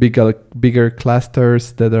bigger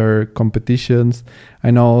clusters that are competitions?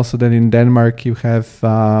 I know also that in Denmark you have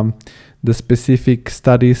the specific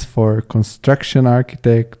studies for construction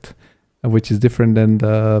architect, which is different than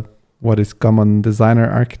what is common designer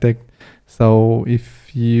architect. So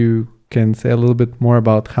if you can say a little bit more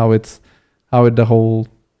about how the whole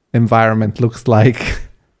environment looks like.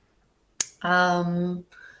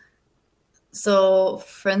 So,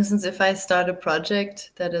 for instance, if I start a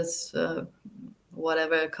project that is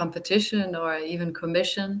whatever competition or even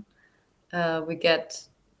commission, we get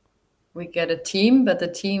a team, but the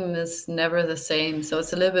team is never the same. So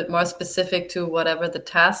it's a little bit more specific to whatever the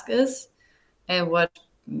task is and what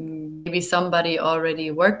maybe somebody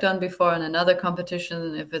already worked on before in another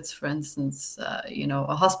competition. If it's, for instance,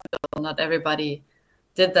 a hospital, not everybody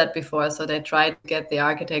did that before, so they tried to get the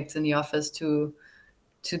architects in the office to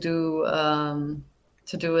do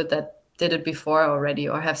it that did it before already,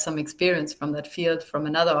 or have some experience from that field from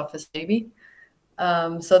another office maybe.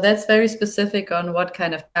 So that's very specific on what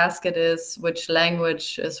kind of task it is, which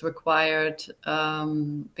language is required,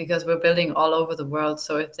 because we're building all over the world.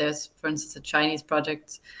 So if there's, for instance, a Chinese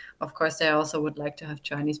project, of course, they also would like to have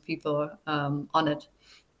Chinese people on it.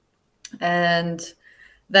 And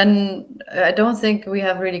then I don't think we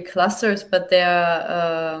have really clusters, but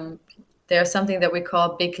there's something that we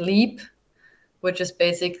call Big Leap, which is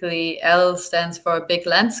basically L stands for big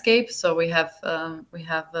landscape. So we have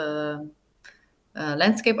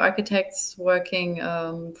landscape architects working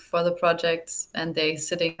for the projects, and they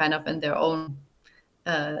sitting kind of in their own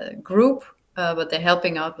group, but they're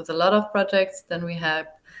helping out with a lot of projects. Then we have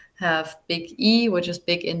Big E, which is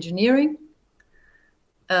big engineering,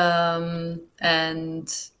 and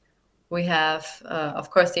we have of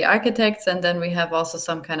course the architects, and then we have also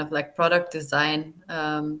some kind of like product design,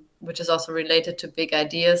 which is also related to big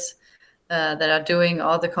ideas, that are doing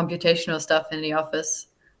all the computational stuff in the office,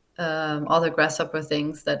 all the grasshopper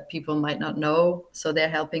things that people might not know. So they're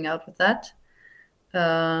helping out with that.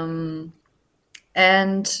 And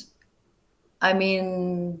I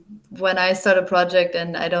mean, when I start a project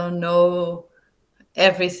and I don't know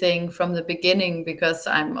everything from the beginning, because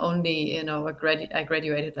I'm only, I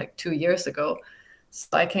graduated like 2 years ago. So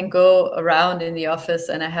I can go around in the office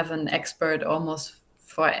and I have an expert almost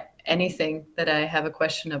for anything that I have a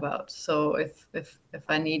question about. So if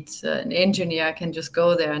I need an engineer, I can just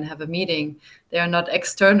go there and have a meeting. They are not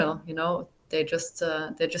external, they're just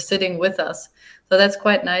sitting with us. So that's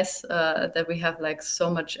quite nice, that we have like so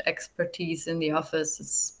much expertise in the office.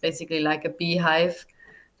 It's basically like a beehive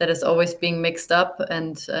that is always being mixed up,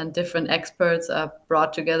 and different experts are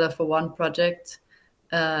brought together for one project,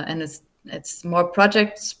 and it's more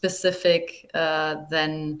project specific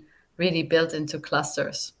than really built into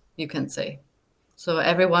clusters, you can say. So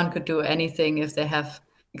everyone could do anything if they have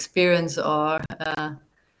experience or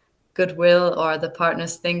goodwill, or the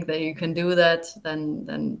partners think that you can do that,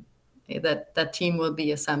 then that team will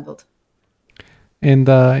be assembled. And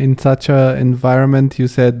in such an environment, you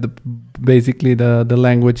said basically the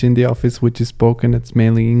language in the office which is spoken, it's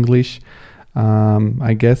mainly English,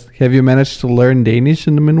 I guess. Have you managed to learn Danish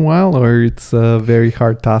in the meanwhile, or it's a very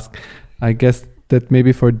hard task? I guess that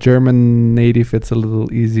maybe for German native, it's a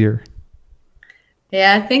little easier.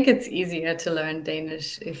 Yeah, I think it's easier to learn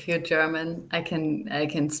Danish if you're German. I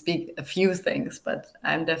can speak a few things, but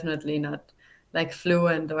I'm definitely not like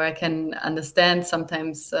fluent, or I can understand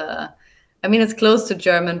sometimes. I mean, it's close to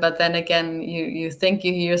German, but then again, you think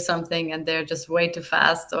you hear something and they're just way too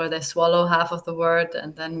fast, or they swallow half of the word,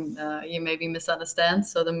 and then you maybe misunderstand.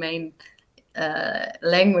 So the main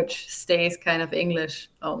language stays kind of English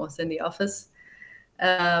almost in the office.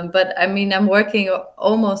 But I mean, I'm working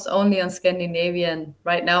almost only on Scandinavian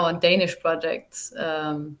right now, on Danish projects.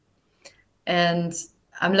 And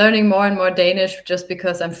I'm learning more and more Danish just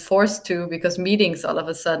because I'm forced to, because meetings all of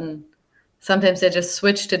a sudden, sometimes they just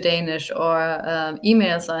switch to Danish, or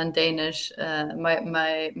emails are in Danish.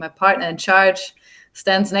 My partner in charge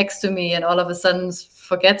stands next to me and all of a sudden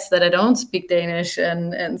forgets that I don't speak Danish.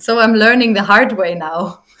 And so I'm learning the hard way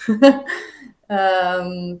now.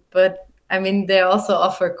 But I mean, they also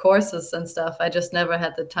offer courses and stuff. I just never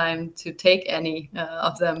had the time to take any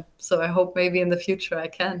of them. So I hope maybe in the future I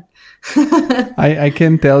can. I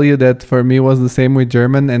can tell you that for me it was the same with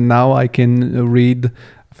German, and now I can read,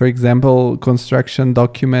 for example, construction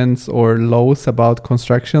documents or laws about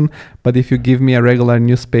construction. But if you give me a regular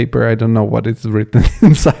newspaper, I don't know what is written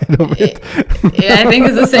inside of it. Yeah, I think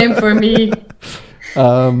it's the same for me.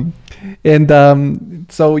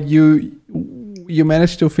 So you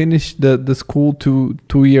managed to finish the school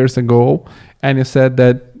 2 years ago, and you said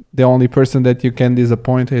that the only person that you can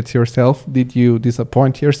disappoint is yourself. Did you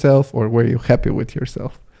disappoint yourself, or were you happy with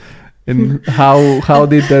yourself? And how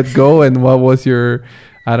did that go, and what was your,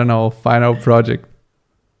 I don't know, final project?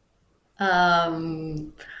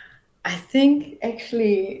 I think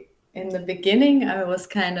actually in the beginning I was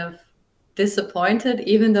kind of disappointed,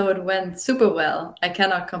 even though it went super well. I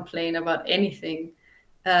cannot complain about anything.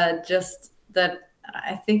 Just that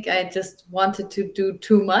I think I just wanted to do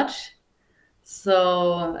too much.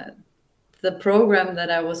 So the program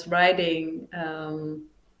that I was writing,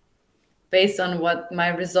 based on what my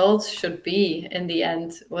results should be in the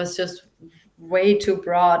end, was just way too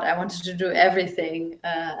broad. I wanted to do everything.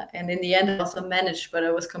 And in the end, I also managed, but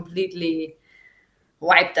I was completely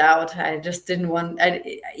wiped out. I just didn't want,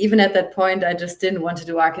 even at that point, I just didn't want to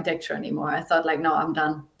do architecture anymore. I thought like, no, I'm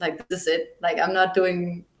done. Like, this is it. Like, I'm not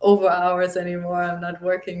doing over hours anymore. I'm not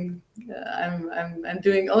working. I'm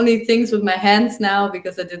doing only things with my hands now,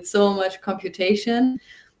 because I did so much computation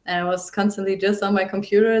and I was constantly just on my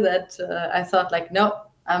computer that I thought like, no,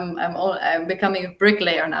 I'm becoming a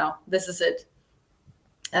bricklayer now. This is it.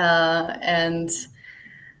 And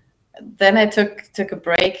then I took a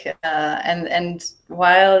break, and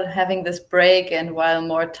while having this break and while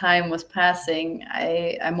more time was passing,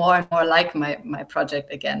 I more and more like my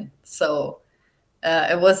project again. So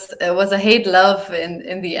it was a hate love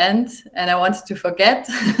in the end, and I wanted to forget,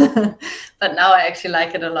 but now I actually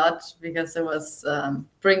like it a lot, because it was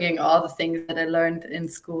bringing all the things that I learned in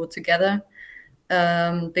school together.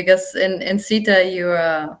 Because in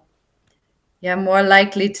CETA you're more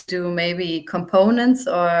likely to do maybe components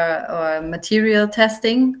or material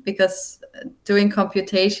testing, because doing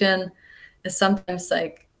computation is sometimes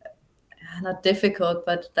like not difficult,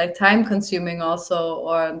 but like time consuming also,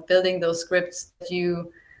 or building those scripts that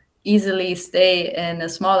you easily stay in a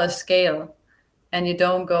smaller scale and you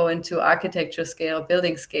don't go into architecture scale,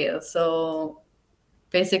 building scale. So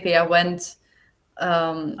basically I went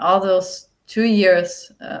all those 2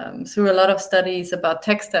 years through a lot of studies about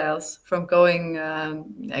textiles, from going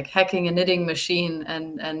like hacking a knitting machine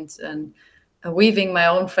and weaving my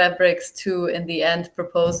own fabrics, to in the end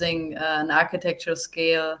proposing an architectural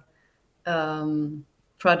scale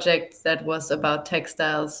project that was about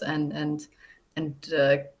textiles and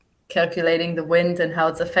calculating the wind and how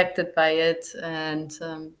it's affected by it. And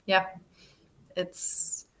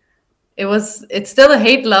it's still a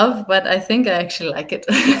hate love, but I think I actually like it.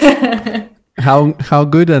 How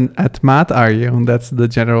good at math are you? That's the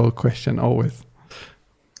general question always.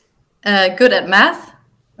 Good at math?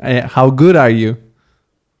 How good are you?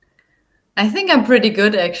 I think I'm pretty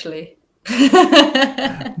good, actually.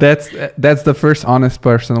 That's the first honest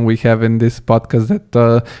person we have in this podcast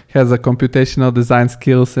that has a computational design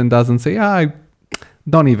skills and doesn't say, I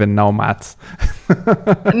don't even know maths.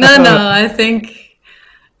 No, I think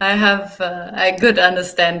I have a good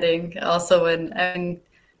understanding also.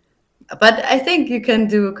 But I think you can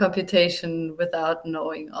do computation without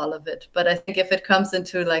knowing all of it. But I think if it comes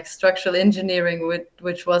into like structural engineering,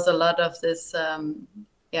 which was a lot of this,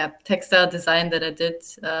 textile design that I did,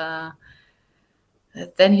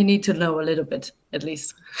 then you need to know a little bit at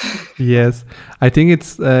least. Yes, I think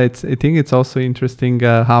I think it's also interesting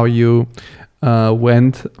how you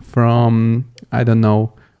went from, I don't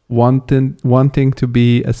know, wanting to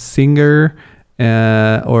be a singer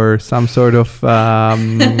or some sort of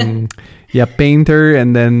painter,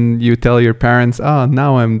 and then you tell your parents, oh,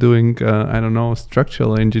 now I'm doing I don't know,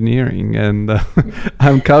 structural engineering, and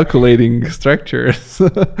I'm calculating structures.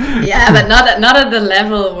 Yeah, but not at the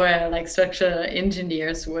level where like structural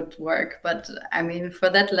engineers would work. But I mean, for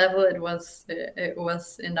that level, it was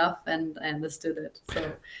enough, and I understood it. So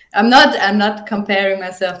I'm not comparing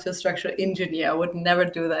myself to a structural engineer. I would never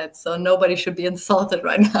do that. So nobody should be insulted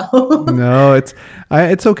right now. No,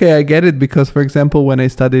 it's okay. I get it, because, for example, when I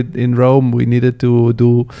studied in Rome, we needed to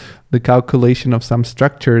do the calculation of some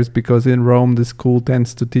structures, because in Rome the school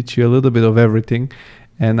tends to teach you a little bit of everything.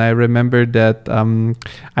 And I remember that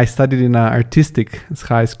I studied in an artistic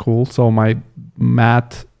high school, so my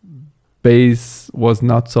math base was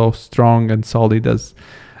not so strong and solid as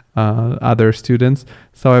other students.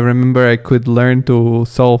 So I remember I could learn to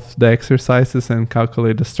solve the exercises and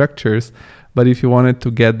calculate the structures. But if you wanted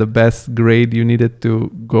to get the best grade, you needed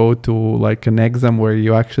to go to like an exam where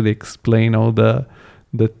you actually explain all the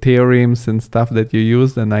theorems and stuff that you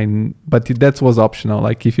used. But that was optional.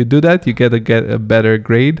 Like if you do that, you get a better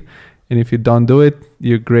grade, and if you don't do it,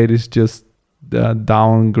 your grade is just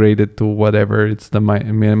downgraded to whatever it's the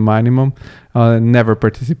minimum. Never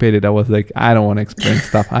participated. I was like, I don't want to explain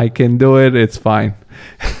stuff. I can do it. It's fine.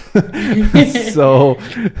 so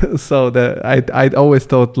that I always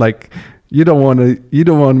thought, like, you don't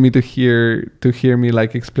want me to hear me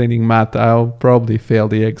like explaining math. I'll probably fail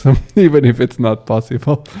the exam even if it's not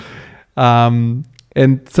possible. And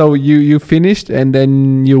so you finished, and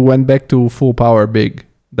then you went back to full power big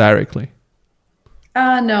directly.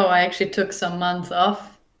 No, I actually took some months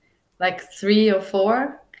off, like 3 or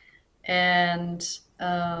 4, and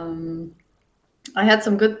I had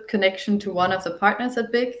some good connection to one of the partners at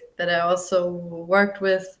Big that I also worked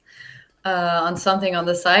with on something on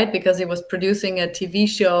the side, because he was producing a TV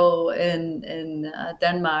show in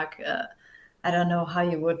Denmark. I don't know how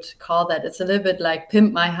you would call that. It's a little bit like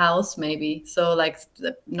Pimp My House, maybe. So like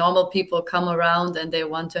the normal people come around and they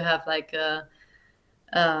want to have like a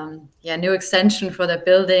new extension for their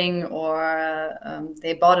building, or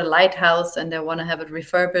they bought a lighthouse and they want to have it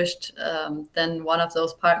refurbished. Then one of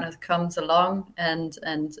those partners comes along and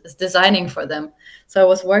is designing for them. So I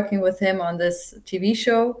was working with him on this TV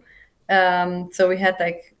show. So we had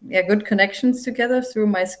like good connections together through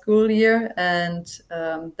my school year, and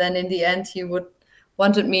then in the end he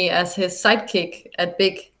wanted me as his sidekick at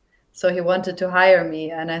Big. So he wanted to hire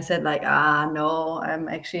me, and I said like, no, I'm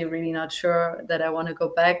actually really not sure that I want to go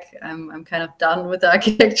back. I'm kind of done with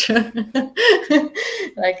architecture,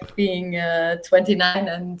 like being 29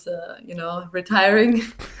 and retiring.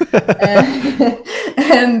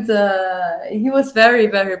 And he was very,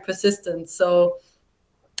 very persistent. So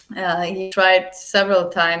he tried several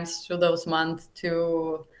times through those months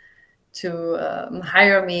to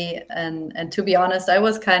hire me, and to be honest, I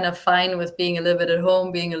was kind of fine with being a little bit at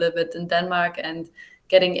home, being a little bit in Denmark, and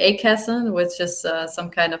getting A-kassen, which is some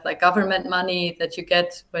kind of like government money that you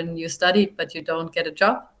get when you study but you don't get a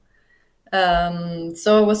job.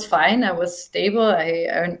 So it was fine. I was stable. I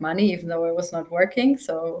earned money even though I was not working.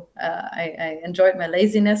 So I enjoyed my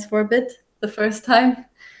laziness for a bit the first time.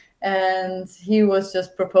 And he was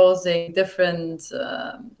just proposing different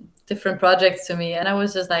projects to me, and I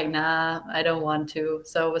was just like, nah, I don't want to.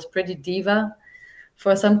 So it was pretty diva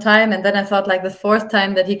for some time, and then I thought, like, the fourth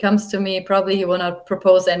time that he comes to me, probably he will not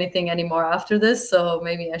propose anything anymore after this, so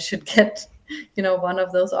maybe I should get one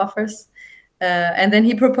of those offers. And then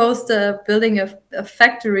he proposed building a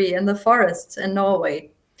factory in the forests in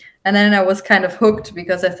Norway. And then I was kind of hooked,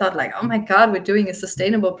 because I thought like, oh my God, we're doing a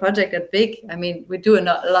sustainable project at Big. I mean, we do a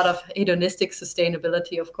lot of hedonistic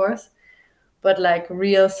sustainability, of course, but like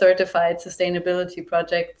real certified sustainability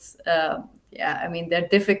projects, I mean, they're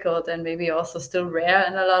difficult and maybe also still rare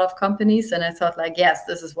in a lot of companies. And I thought like, yes,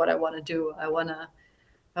 this is what I want to do. I want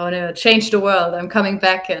to change the world. I'm coming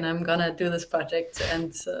back and I'm going to do this project.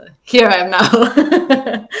 And here I am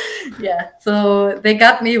now. Yeah. So they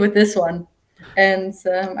got me with this one. And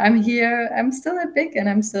I'm here. I'm still at Big and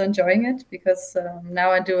I'm still enjoying it, because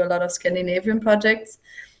now I do a lot of Scandinavian projects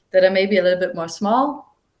that are maybe a little bit more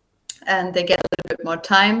small, and they get a little bit more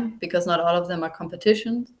time because not all of them are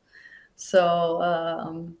competitions. So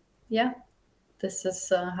this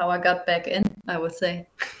is how I got back in, I would say.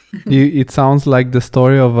 It sounds like the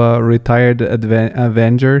story of retired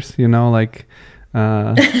Avengers, like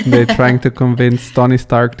they're trying to convince Tony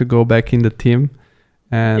Stark to go back in the team,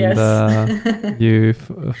 and Yes.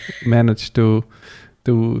 you've managed to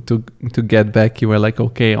get back. You were like,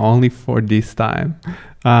 okay, only for this time.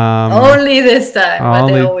 Only this time, but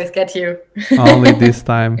they only- always get you. Only this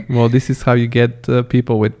time. Well, this is how you get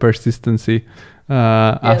people with persistency,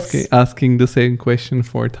 Yes. asking the same question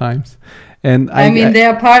 4 times. And I mean, they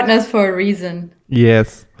are partners for a reason.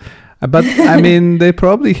 yes, but I mean, they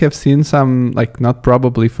probably have seen some, like, not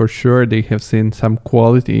probably, for sure, they have seen some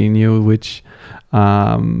quality in you, which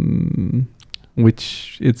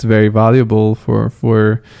it's very valuable for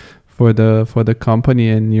the company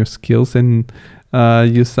and your skills. And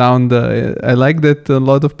you sound, I like that a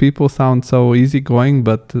lot of people sound so easygoing,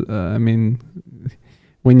 but I mean,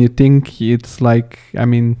 when you think, it's like, I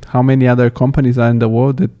mean, how many other companies are in the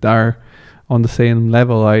world that are on the same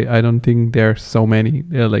level? I don't think there are so many.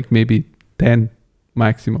 There are like maybe 10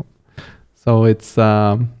 maximum. So it's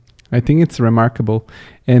I think it's remarkable.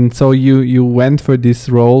 And so you went for this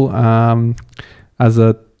role as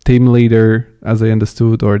a team leader, as I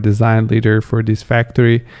understood, or design leader for this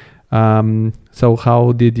factory. So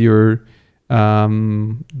how did your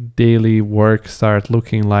daily work start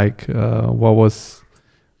looking like?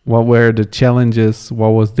 What were the challenges? What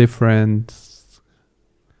was different?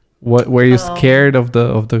 What were you scared of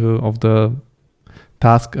the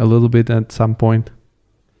task a little bit at some point?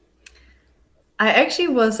 I actually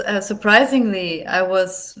was surprisingly, I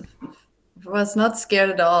was not scared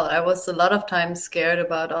at all. I was a lot of times scared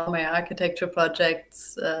about all my architecture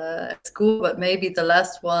projects at school, but maybe the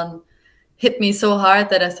last one hit me so hard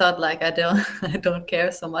that I thought, like, I don't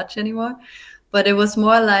care so much anymore. But it was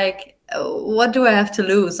more like, what do I have to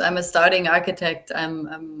lose? I'm a starting architect.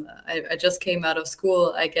 I just came out of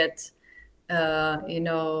school. I get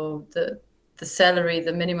the salary,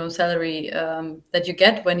 the minimum salary that you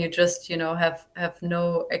get when you just have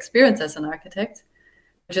no experience as an architect.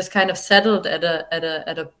 Just kind of settled at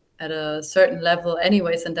a certain level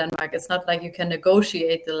anyways in Denmark. It's not like you can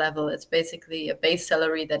negotiate the level. It's basically a base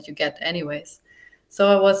salary that you get anyways. So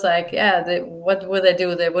I was like, yeah, what would they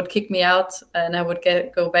do? They would kick me out and I would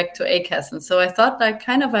go back to ACAS. And so I thought, like,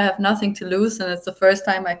 kind of, I have nothing to lose and it's the first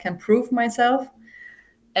time I can prove myself.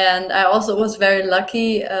 And I also was very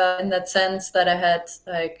lucky in that sense that I had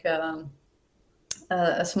like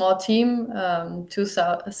a small team, two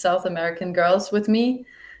South American girls with me.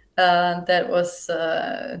 That was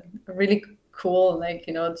really cool, like,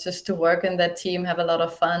 just to work in that team, have a lot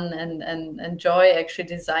of fun and enjoy actually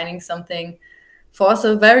designing something for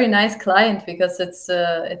also a very nice client, because it's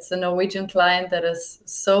a Norwegian client that is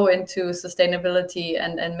so into sustainability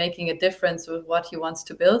and making a difference with what he wants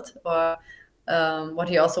to build, or what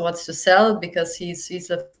he also wants to sell, because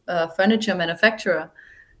he's a furniture manufacturer,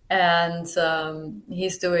 and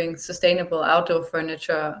he's doing sustainable outdoor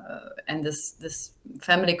furniture, and this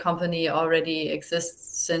family company already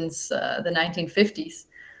exists since the 1950s.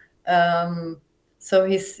 So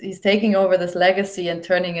he's taking over this legacy and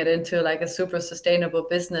turning it into like a super sustainable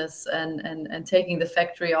business, and taking the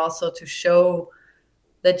factory also to show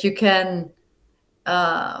that you can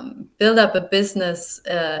build up a business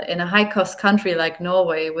in a high-cost country like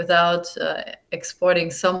Norway without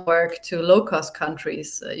exporting some work to low-cost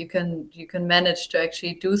countries. You can manage to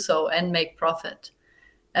actually do so and make profit.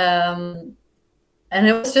 And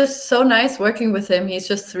it was just so nice working with him. He's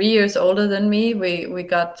just 3 years older than me. We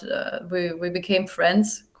became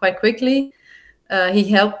friends quite quickly. He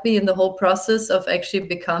helped me in the whole process of actually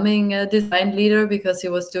becoming a design leader, because he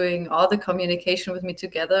was doing all the communication with me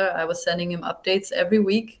together. I was sending him updates every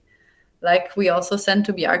week, like we also send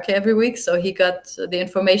to Bjarke every week. So he got the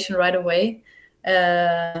information right away.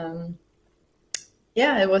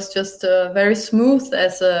 Yeah, it was just very smooth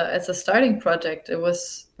as a starting project. It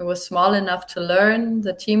was small enough to learn.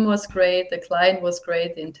 The team was great. The client was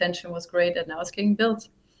great. The intention was great. And now it's getting built.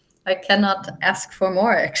 I cannot ask for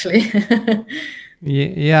more, actually.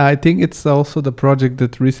 Yeah, I think it's also the project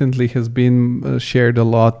that recently has been shared a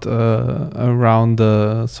lot around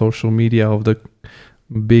the social media of the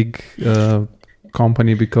big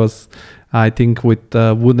company, because I think with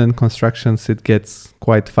wooden constructions it gets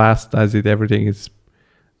quite fast, as everything is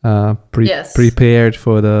prepared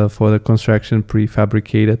for the construction,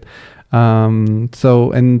 prefabricated.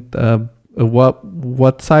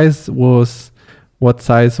 What size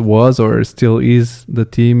was or still is the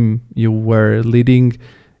team you were leading?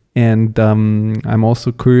 And I'm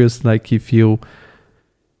also curious, like, if you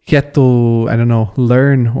had to, I don't know,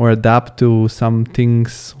 learn or adapt to some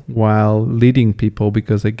things while leading people?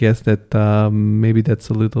 Because I guess that maybe that's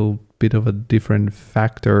a little bit of a different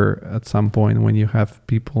factor at some point when you have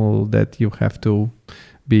people that you have to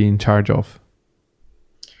be in charge of.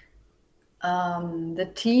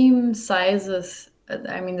 The team sizes,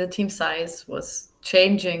 the team size was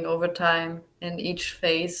changing over time in each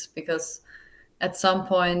phase, because at some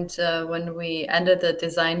point when we ended the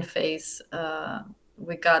design phase,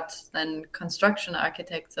 we got then construction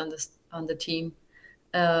architects on the team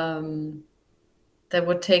that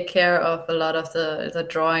would take care of a lot of the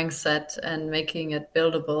drawing set and making it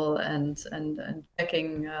buildable and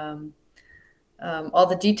checking all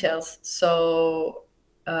the details. So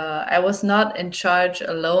I was not in charge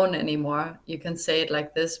alone anymore. You can say it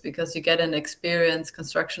like this, because you get an experienced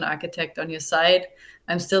construction architect on your side.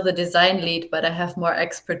 I'm still the design lead, but I have more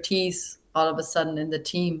expertise all of a sudden in the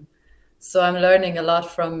team. So I'm learning a lot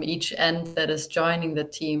from each end that is joining the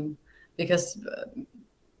team, because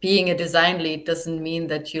being a design lead doesn't mean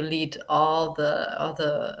that you lead all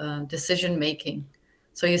the decision making.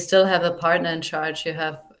 So you still have a partner in charge. You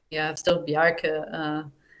have still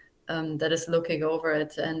Bjarke that is looking over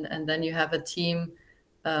it, and then you have a team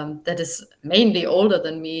that is mainly older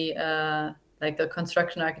than me, like the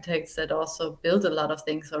construction architects that also build a lot of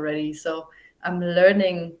things already. So I'm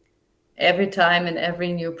learning every time in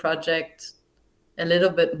every new project a little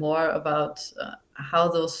bit more about how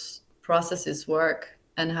those processes work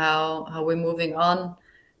and how we're moving on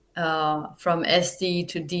from SD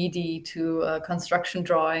to DD to construction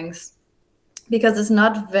drawings, because it's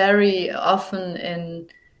not very often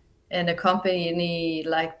in a company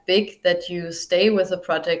like big that you stay with a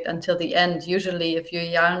project until the end. Usually, if you're a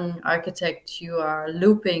young architect, you are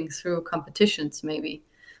looping through competitions maybe.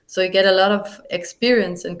 So you get a lot of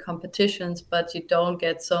experience in competitions, but you don't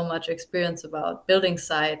get so much experience about building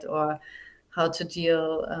site or how to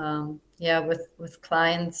deal with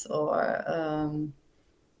clients or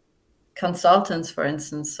consultants, for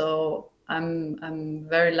instance. So I'm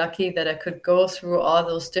very lucky that I could go through all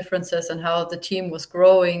those differences and how the team was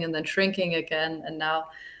growing and then shrinking again. And now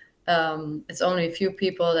it's only a few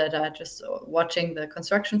people that are just watching the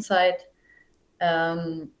construction side.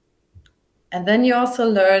 And then you also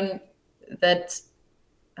learn that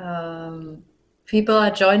people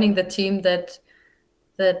are joining the team that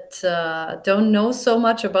don't know so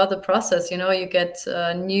much about the process. You know, you get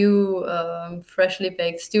new freshly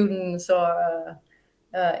baked students or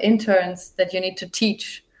interns that you need to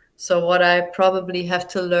teach. So what I probably have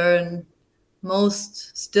to learn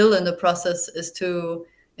most still in the process is to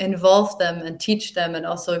involve them and teach them, and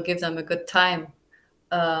also give them a good time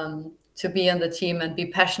to be on the team and be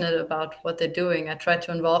passionate about what they're doing. I try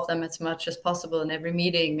to involve them as much as possible in every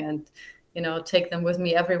meeting and, take them with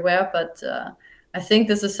me everywhere. But I think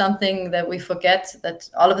this is something that we forget, that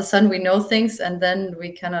all of a sudden we know things and then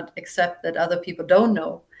we cannot accept that other people don't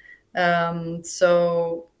know.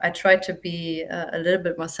 So I try to be a little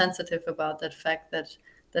bit more sensitive about that fact that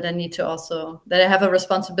I need to also, that I have a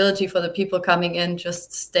responsibility for the people coming in,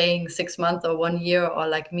 just staying 6 months or 1 year, or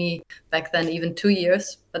like me back then, even 2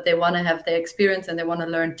 years, but they want to have their experience and they want to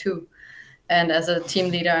learn too. And as a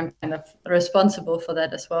team leader, I'm kind of responsible for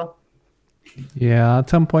that as well. Yeah, at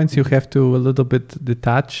some points you have to a little bit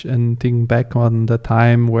detach and think back on the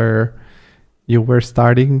time where you were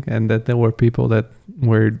starting, and that there were people that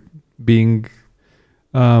were being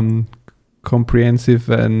comprehensive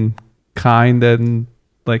and kind and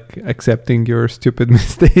like accepting your stupid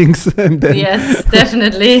mistakes. And then yes,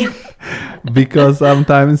 definitely. Because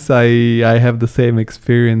sometimes I have the same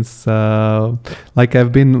experience. Like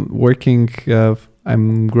I've been working,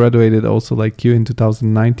 I'm graduated also like you in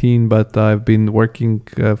 2019, but I've been working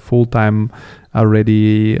full time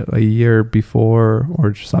already a year before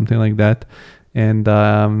or something like that. And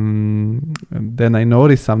then I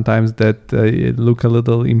notice sometimes that I look a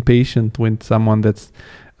little impatient with someone that's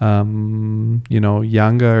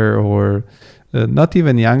younger or not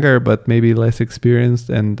even younger, but maybe less experienced.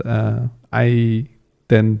 And I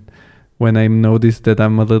then, when I notice that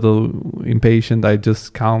I'm a little impatient, I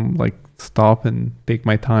just stop and take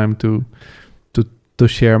my time to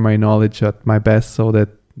share my knowledge at my best, so that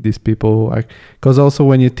these people are, because also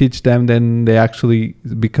when you teach them, then they actually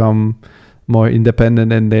become more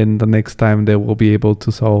independent, and then the next time they will be able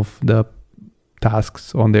to solve the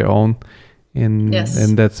tasks on their own. And yes.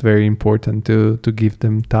 And that's very important to give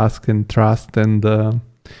them tasks and trust, and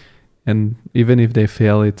even if they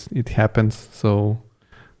fail, it happens. So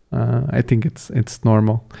I think it's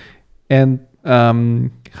normal. And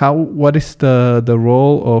what is the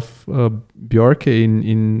role of Björke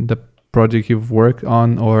in the project you've worked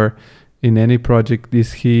on, or in any project,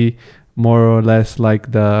 is he more or less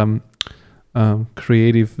like the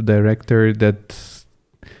creative director that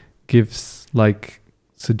gives like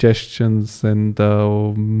suggestions and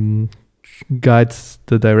guides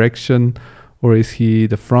the direction, or is he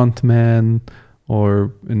the front man,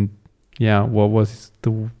 or what was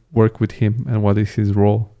the work with him and what is his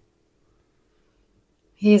role?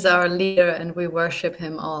 He's our leader and we worship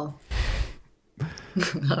him all.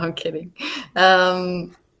 No, I'm kidding.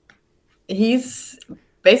 He's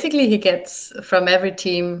basically, he gets from every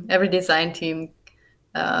team, every design team,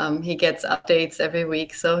 he gets updates every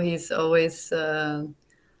week. So he's always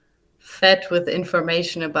fed with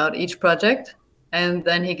information about each project. And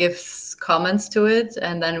then he gives comments to it.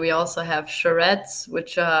 And then we also have charrettes,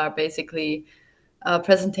 which are basically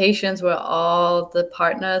presentations where all the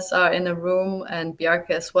partners are in a room and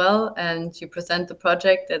Bjarke as well. And you present the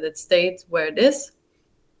project and it stays where it is.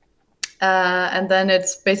 And then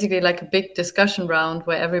it's basically like a big discussion round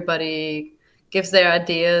where everybody gives their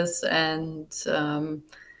ideas. And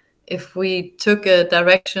if we took a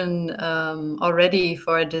direction already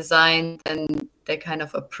for a design, then they kind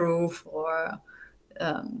of approve, or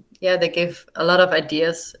they give a lot of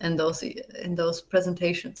ideas in those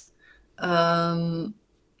presentations. And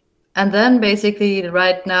then basically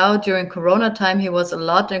right now during Corona time, he was a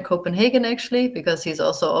lot in Copenhagen actually, because he's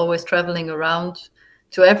also always traveling around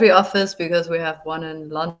to every office, because we have one in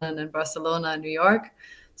London and Barcelona and New York.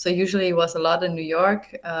 So usually he was a lot in New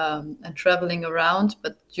York and traveling around.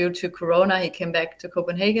 But due to Corona, he came back to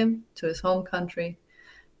Copenhagen, to his home country,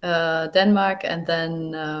 Denmark. And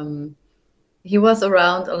then he was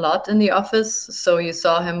around a lot in the office. So you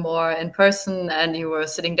saw him more in person and you were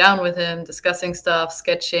sitting down with him, discussing stuff,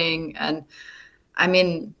 sketching. And I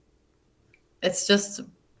mean, it's just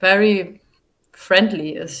very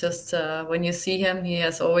friendly. It's just when you see him, he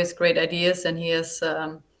has always great ideas, and he's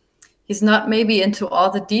not maybe into all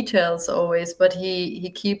the details always, but he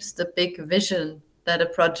keeps the big vision that a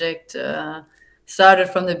project started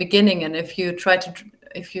from the beginning. And if you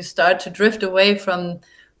start to drift away from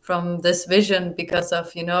this vision because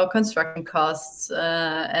of construction costs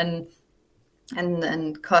and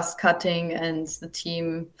cost cutting, and the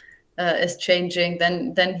team is changing,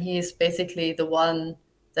 then he's basically the one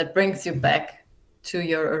that brings you back to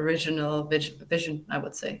your original vision, I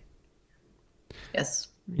would say. Yes.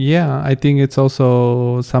 Yeah, I think it's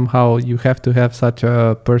also somehow you have to have such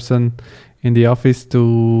a person in the office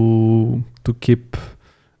to keep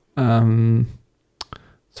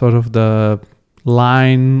sort of the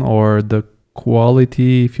line or the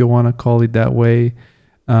quality, if you want to call it that way.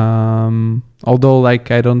 Although,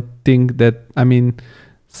 like, I don't think that, I mean,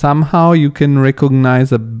 somehow you can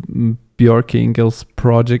recognize a Bjarke Ingels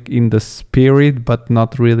project in the spirit, but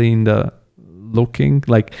not really in the looking.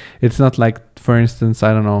 Like, it's not like, for instance,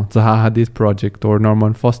 I don't know, Zaha Hadid project or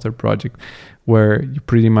Norman Foster project, where you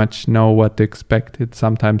pretty much know what to expect. It's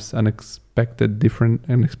sometimes unexpectedly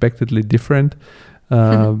different.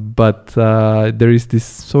 But there is this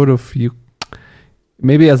sort of, you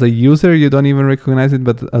maybe as a user you don't even recognize it,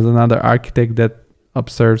 but as another architect that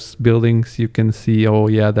observes buildings, you can see, oh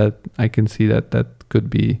yeah, that I can see that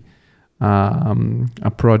could be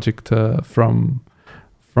a project from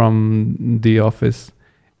the office.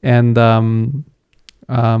 And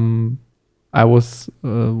I was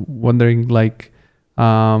wondering, like,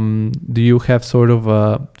 do you have sort of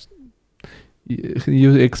a,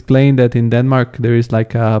 you explained that in Denmark there is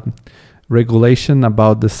like a regulation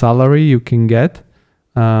about the salary you can get.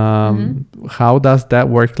 How does that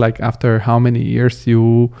work? Like, after how many years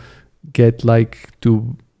you get, like,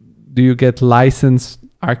 do you get licensed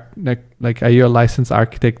like are you a licensed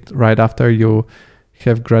architect right after you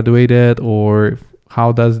have graduated, or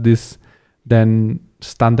how does this then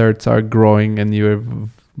standards are growing and you're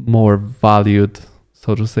more valued,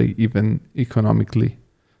 so to say, even economically?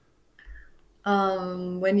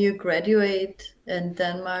 When you graduate in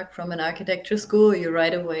Denmark from an architecture school, you're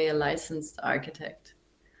right away a licensed architect.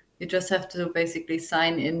 You just have to basically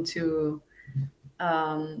sign into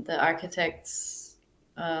the architects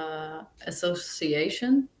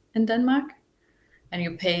association in Denmark, and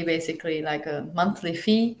you pay basically like a monthly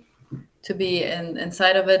fee to be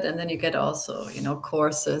inside of it. And then you get also,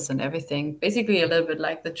 courses and everything, basically a little bit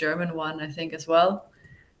like the German one, I think, as well.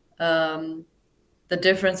 The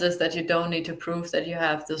difference is that you don't need to prove that you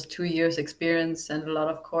have those 2 years experience and a lot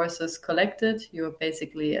of courses collected. You're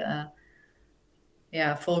basically a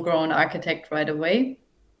full-grown architect right away.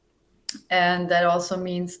 And that also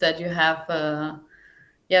means that you have a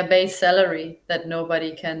base salary that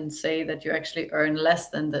nobody can say that you actually earn less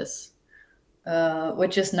than this.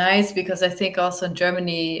 which is nice because I think also in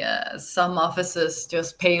Germany, some offices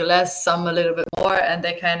just pay you less, some a little bit more, and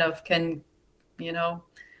they kind of can, you know,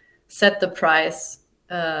 set the price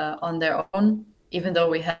on their own. Even though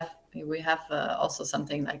we have also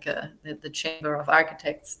something like the Chamber of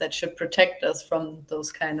Architects that should protect us from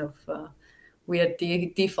those kind of weird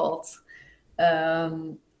defaults.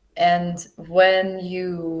 And when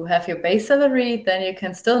you have your base salary, then you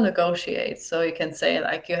can still negotiate. So you can say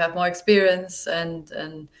like you have more experience,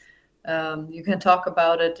 and you can talk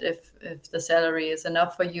about it if the salary is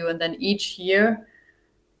enough for you. And then each year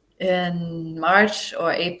in March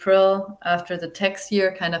or April, after the tax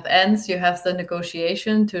year kind of ends, you have the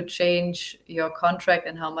negotiation to change your contract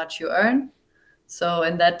and how much you earn. So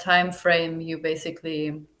in that time frame, you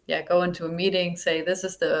basically go into a meeting, say this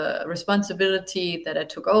is the responsibility that I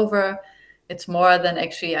took over. It's more than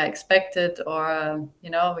actually I expected, or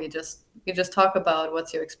we just talk about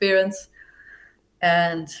what's your experience.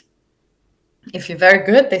 And if you're very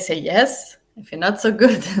good, they say yes. If you're not so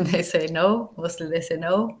good, then they say no. Mostly they say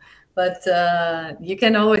no. But you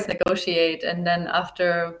can always negotiate. And then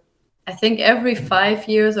after, I think every 5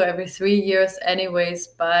 years or every 3 years, anyways,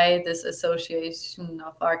 by this association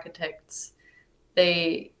of architects,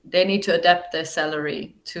 they need to adapt their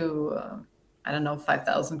salary to, I don't know,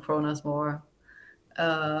 5,000 kronas more.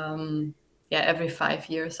 Every 5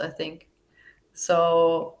 years, I think.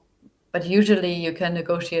 So, but usually you can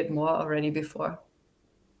negotiate more already before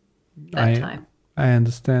that time. I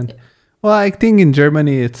understand. Yeah. Well, I think in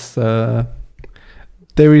Germany it's there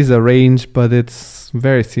is a range, but it's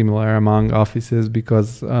very similar among offices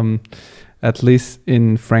because at least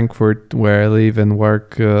in Frankfurt, where I live and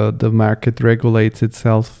work, the market regulates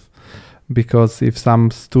itself. Because if some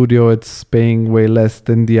studio it's paying way less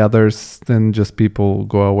than the others, then just people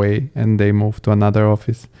go away and they move to another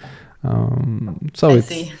office.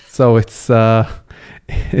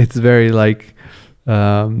 It's very like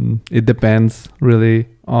it depends really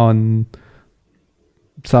on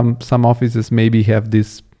some offices maybe have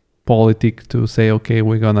this politic to say, okay,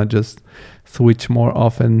 we're gonna just switch more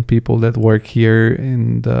often people that work here,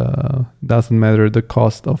 and doesn't matter the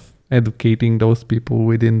cost of educating those people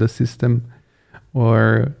within the system.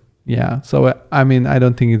 Or so I mean, I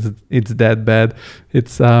don't think it's that bad.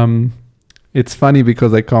 It's funny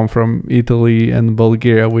because I come from Italy and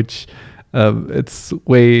Bulgaria, which it's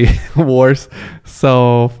way worse.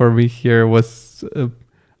 So for me here was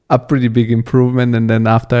a pretty big improvement. And then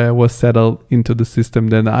after I was settled into the system,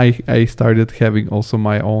 then I started having also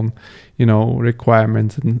my own,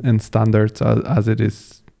 requirements and standards as it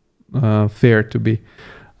is fair to be.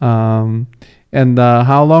 And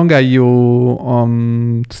how long are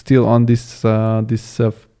you still on this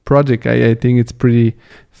project? I think it's pretty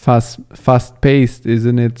fast paced,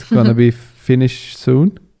 isn't it? Gonna be finished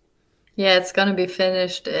soon? Yeah, it's gonna be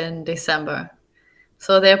finished in December,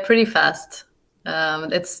 so they're pretty fast.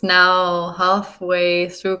 It's now halfway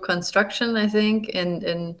through construction, I think.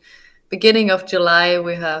 In beginning of July,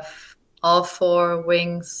 we have all 4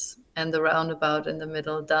 wings and the roundabout in the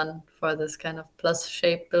middle done for this kind of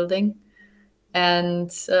plus-shaped building.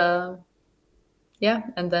 And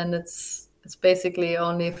and then it's basically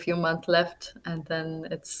only a few months left, and then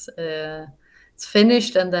it's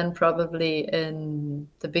finished. And then probably in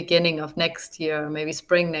the beginning of next year, maybe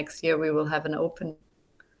spring next year, we will have an open.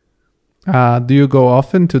 Do you go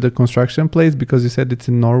often to the construction place? Because you said it's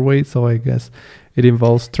in Norway, so I guess it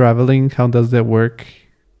involves traveling. How does that work?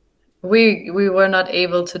 We were not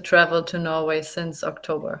able to travel to Norway since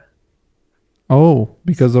October. Oh,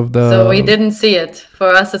 because of the... So we didn't see it. For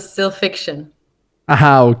us, it's still fiction.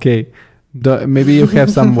 Aha, okay. Maybe you have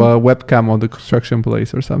some webcam on the construction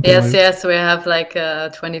place or something. Yes, we have like a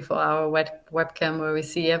 24-hour webcam where we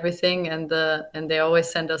see everything, and they always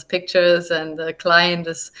send us pictures, and the client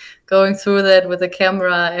is going through that with the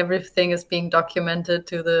camera. Everything is being documented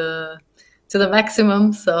to the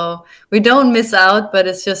maximum, so we don't miss out. But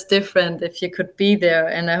it's just different if you could be there.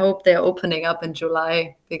 And I hope they're opening up in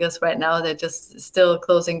July, because right now they're just still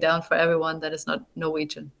closing down for everyone that is not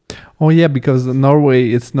Norwegian. Oh yeah, because Norway,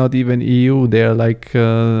 it's not even EU. They're like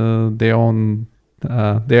their own.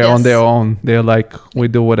 They're on their own. They're like, we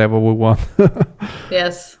do whatever we want.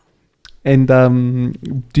 Yes. And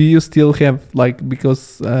do you still have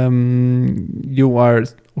because you are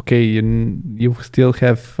okay? You still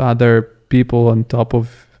have other people on top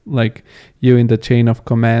of like you in the chain of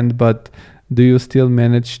command, but do you still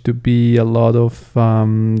manage to be a lot of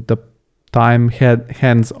the time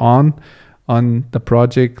hands on the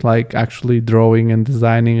project, like actually drawing and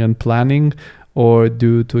designing and planning, or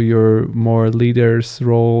due to your more leader's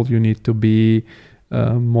role you need to be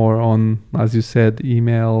more on, as you said,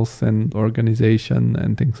 emails and organization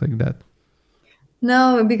and things like that?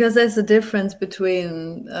 No, because there's a difference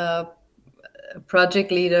between a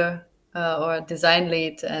project leader or a design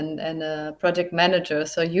lead and a project manager.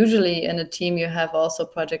 So usually in a team you have also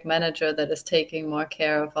project manager that is taking more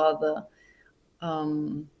care of all the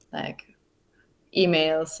like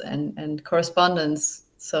emails and correspondence.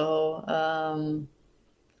 So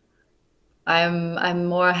I'm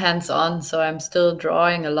more hands-on, so I'm still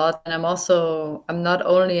drawing a lot, and I'm not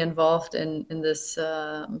only involved in this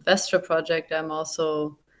Vestra project. I'm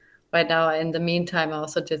also right now. In the meantime, I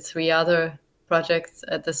also did 3 other projects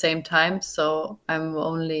at the same time. So I'm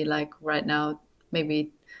only like right now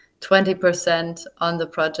maybe 20% on the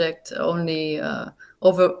project, only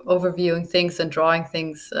overviewing things and drawing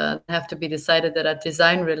things that have to be decided that are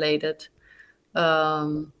design related.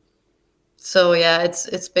 Um, so yeah,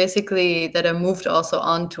 it's basically that I moved also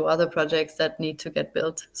on to other projects that need to get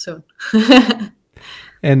built soon.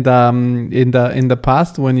 And in the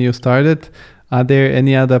past, when you started, are there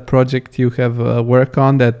any other project you have worked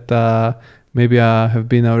on that maybe have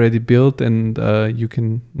been already built and you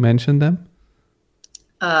can mention them?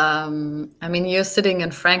 I mean, you're sitting in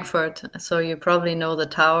Frankfurt, so you probably know the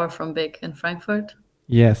tower from Big in Frankfurt.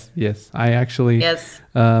 Yes, yes. I actually Yes.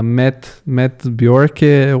 met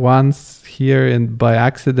Bjorke once here by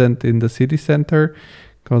accident in the city center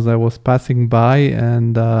because I was passing by,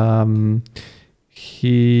 and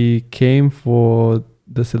he came for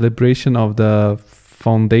the celebration of the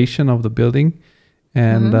foundation of the building,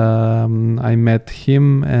 and I met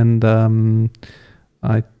him and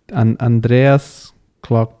Andreas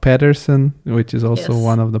Clark Pedersen, which is also Yes.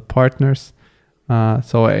 one of the partners.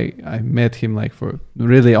 So I met him like for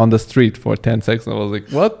really on the street for 10 seconds. I was like,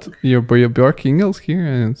 what? You're Björk Ingels here?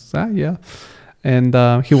 And it's, yeah. And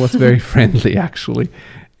he was very friendly actually.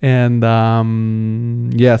 And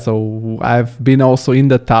yeah, so I've been also in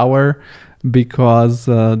the tower because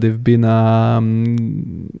they've been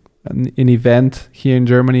an event here in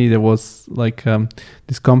Germany. There was like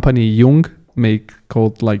this company Jung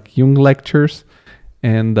called like Jung Lectures,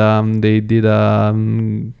 and they did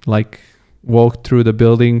like walk through the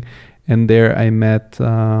building, and there I met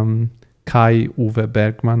Kai Uwe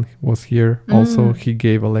Bergman was here also. He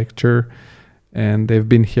gave a lecture, and they've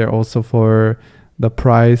been here also for the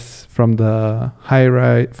prize from the high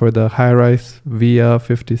rise via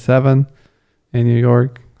 57 in New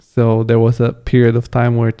York. So there was a period of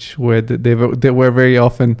time where they were very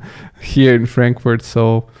often here in Frankfurt.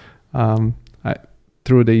 So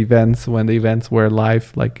through the events, when the events were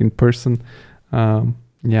live, like in person,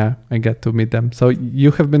 yeah, I got to meet them. So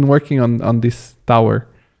you have been working on this tower.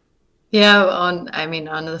 Yeah, on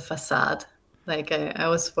the facade. Like I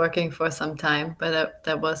was working for some time, but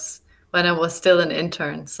that was when I was still an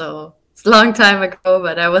intern. So it's a long time ago,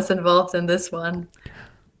 but I was involved in this one.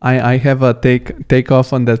 I have a take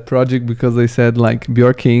off on that project because they said like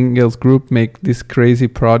Björk Ingels group make these crazy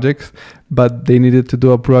projects, but they needed to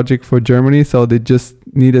do a project for Germany, so they just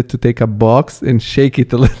needed to take a box and shake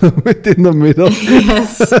it a little bit in the middle.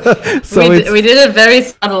 Yes. So we did it very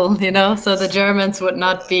subtle, so the Germans would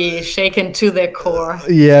not be shaken to their core.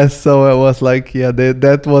 Yes, so it was like, yeah,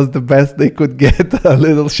 that was the best they could get, a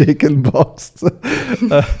little shaken box.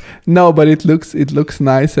 No, but it looks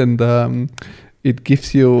nice, and it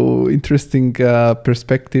gives you interesting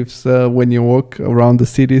perspectives when you walk around the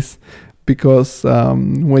cities, because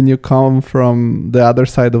when you come from the other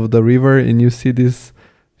side of the river and you see this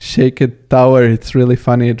shaken tower, it's really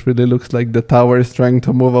funny. It really looks like the tower is trying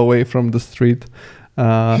to move away from the street.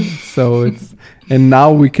 So it's, and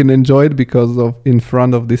now we can enjoy it because of in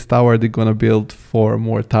front of this tower they're gonna build 4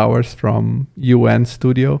 more towers from UN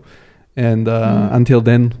studio, and until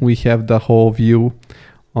then we have the whole view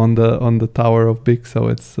on the tower of Big. So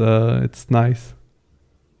it's nice.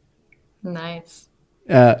 Nice.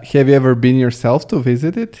 Have you ever been yourself to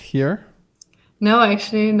visit it here? No,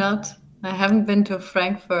 actually not. I haven't been to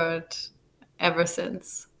Frankfurt ever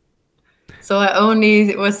since. So I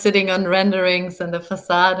only was sitting on renderings and the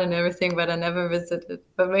facade and everything, but I never visited.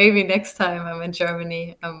 But maybe next time I'm in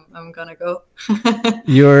Germany, I'm gonna go.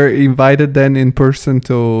 You're invited then in person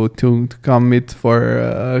to come meet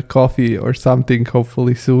for coffee or something,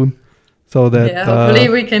 hopefully soon, so that yeah, hopefully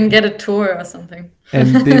we can get a tour or something.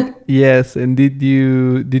 And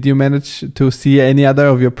did you manage to see any other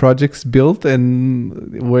of your projects built,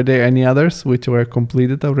 and were there any others which were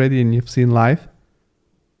completed already and you've seen live?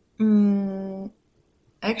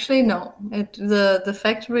 Actually, no. The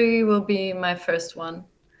factory will be my first one.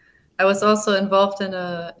 I was also involved in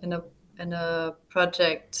a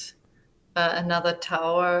project, another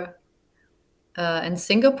tower and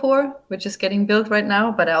Singapore, which is getting built right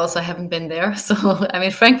now, but I also haven't been there. So, I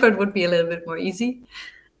mean, Frankfurt would be a little bit more easy.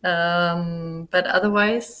 But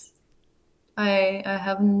otherwise, I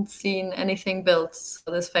haven't seen anything built.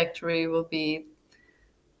 So this factory will be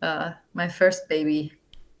my first baby.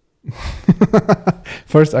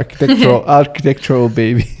 First architectural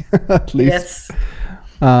baby, at least. Yes.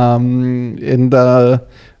 And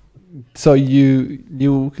so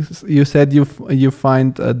you said you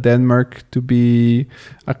find Denmark to be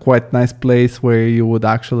a quite nice place where you would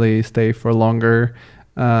actually stay for longer,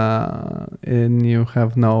 and you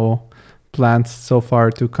have no plans so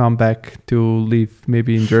far to come back to live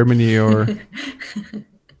maybe in Germany or.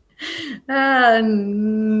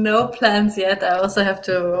 No plans yet. I also have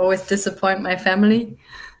to always disappoint my family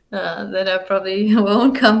that I probably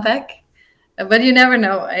won't come back. But you never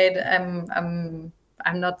know.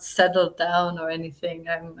 I'm not settled down or anything.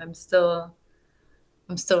 I'm still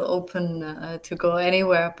open to go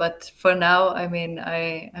anywhere. But for now, I mean,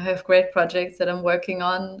 I have great projects that I'm working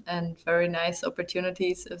on and very nice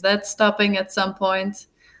opportunities. If that's stopping at some point,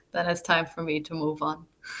 then it's time for me to move on.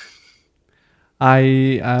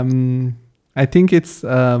 I think it's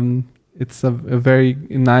a very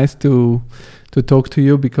nice to talk to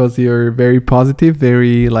you because you're very positive,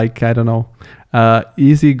 very like I don't know,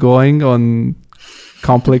 easygoing on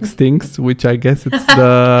complex things, which I guess it's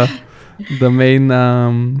the main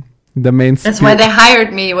That's why they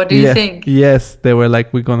hired me. What do you think? Yes, they were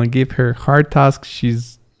like, we're gonna give her hard tasks.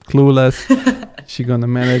 She's clueless. She's gonna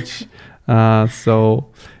manage. So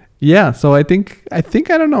I think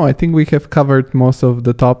I don't know. I think we have covered most of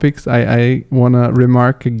the topics. I wanna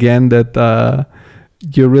remark again that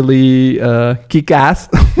you really kick ass.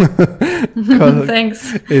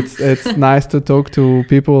 Thanks. It's nice to talk to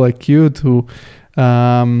people like you to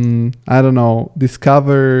I don't know,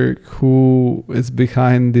 discover who is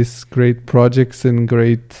behind these great projects and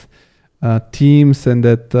great teams, and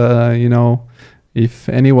that you know, if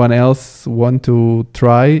anyone else want to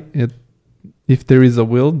try it, if there is a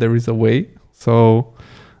will, there is a way. So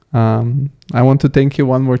I want to thank you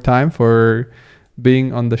one more time for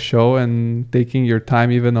being on the show and taking your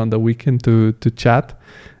time even on the weekend to chat.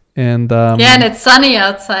 And and it's sunny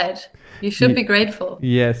outside. You should be grateful.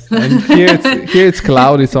 Yes, and here it's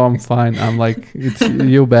cloudy, so I'm fine. I'm like, it's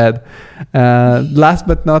you bad. Last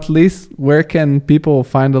but not least, where can people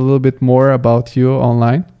find a little bit more about you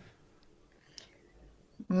online?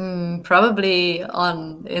 Probably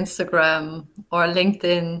on Instagram or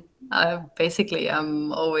LinkedIn. Basically,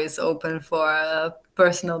 I'm always open for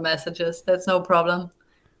personal messages. That's no problem.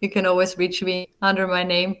 You can always reach me under my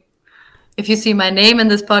name. If you see my name in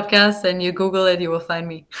this podcast and you Google it, you will find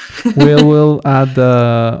me. We'll add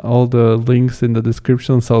all the links in the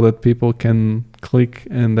description so that people can click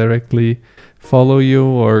and directly follow you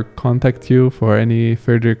or contact you for any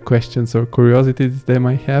further questions or curiosities they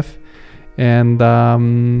might have. And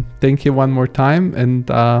thank you one more time. And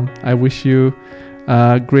I wish you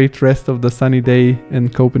a great rest of the sunny day in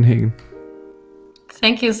Copenhagen.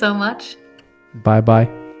 Thank you so much. Bye-bye.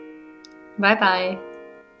 Bye-bye.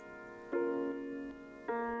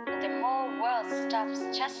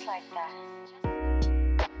 Just like that.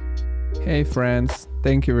 Hey friends,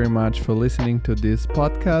 thank you very much for listening to this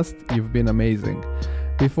podcast. You've been amazing.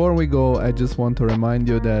 Before we go, I just want to remind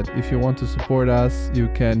you that if you want to support us, you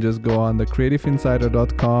can just go on the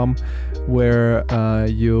creativeinsider.com where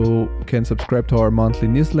you can subscribe to our monthly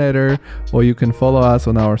newsletter, or you can follow us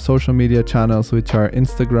on our social media channels, which are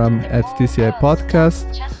Instagram at TCI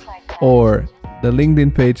Podcast or the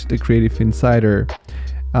LinkedIn page, The Creative Insider.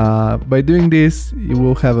 By doing this, you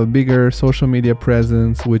will have a bigger social media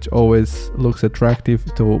presence, which always looks attractive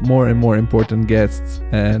to more and more important guests.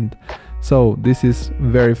 And so this is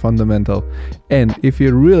very fundamental. And if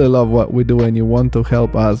you really love what we do and you want to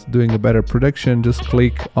help us doing a better production, just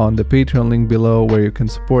click on the Patreon link below where you can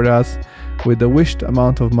support us with the wished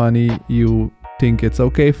amount of money you think it's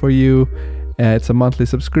okay for you. It's a monthly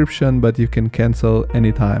subscription, but you can cancel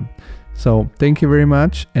anytime. So thank you very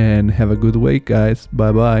much and have a good week, guys.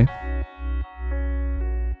 Bye bye.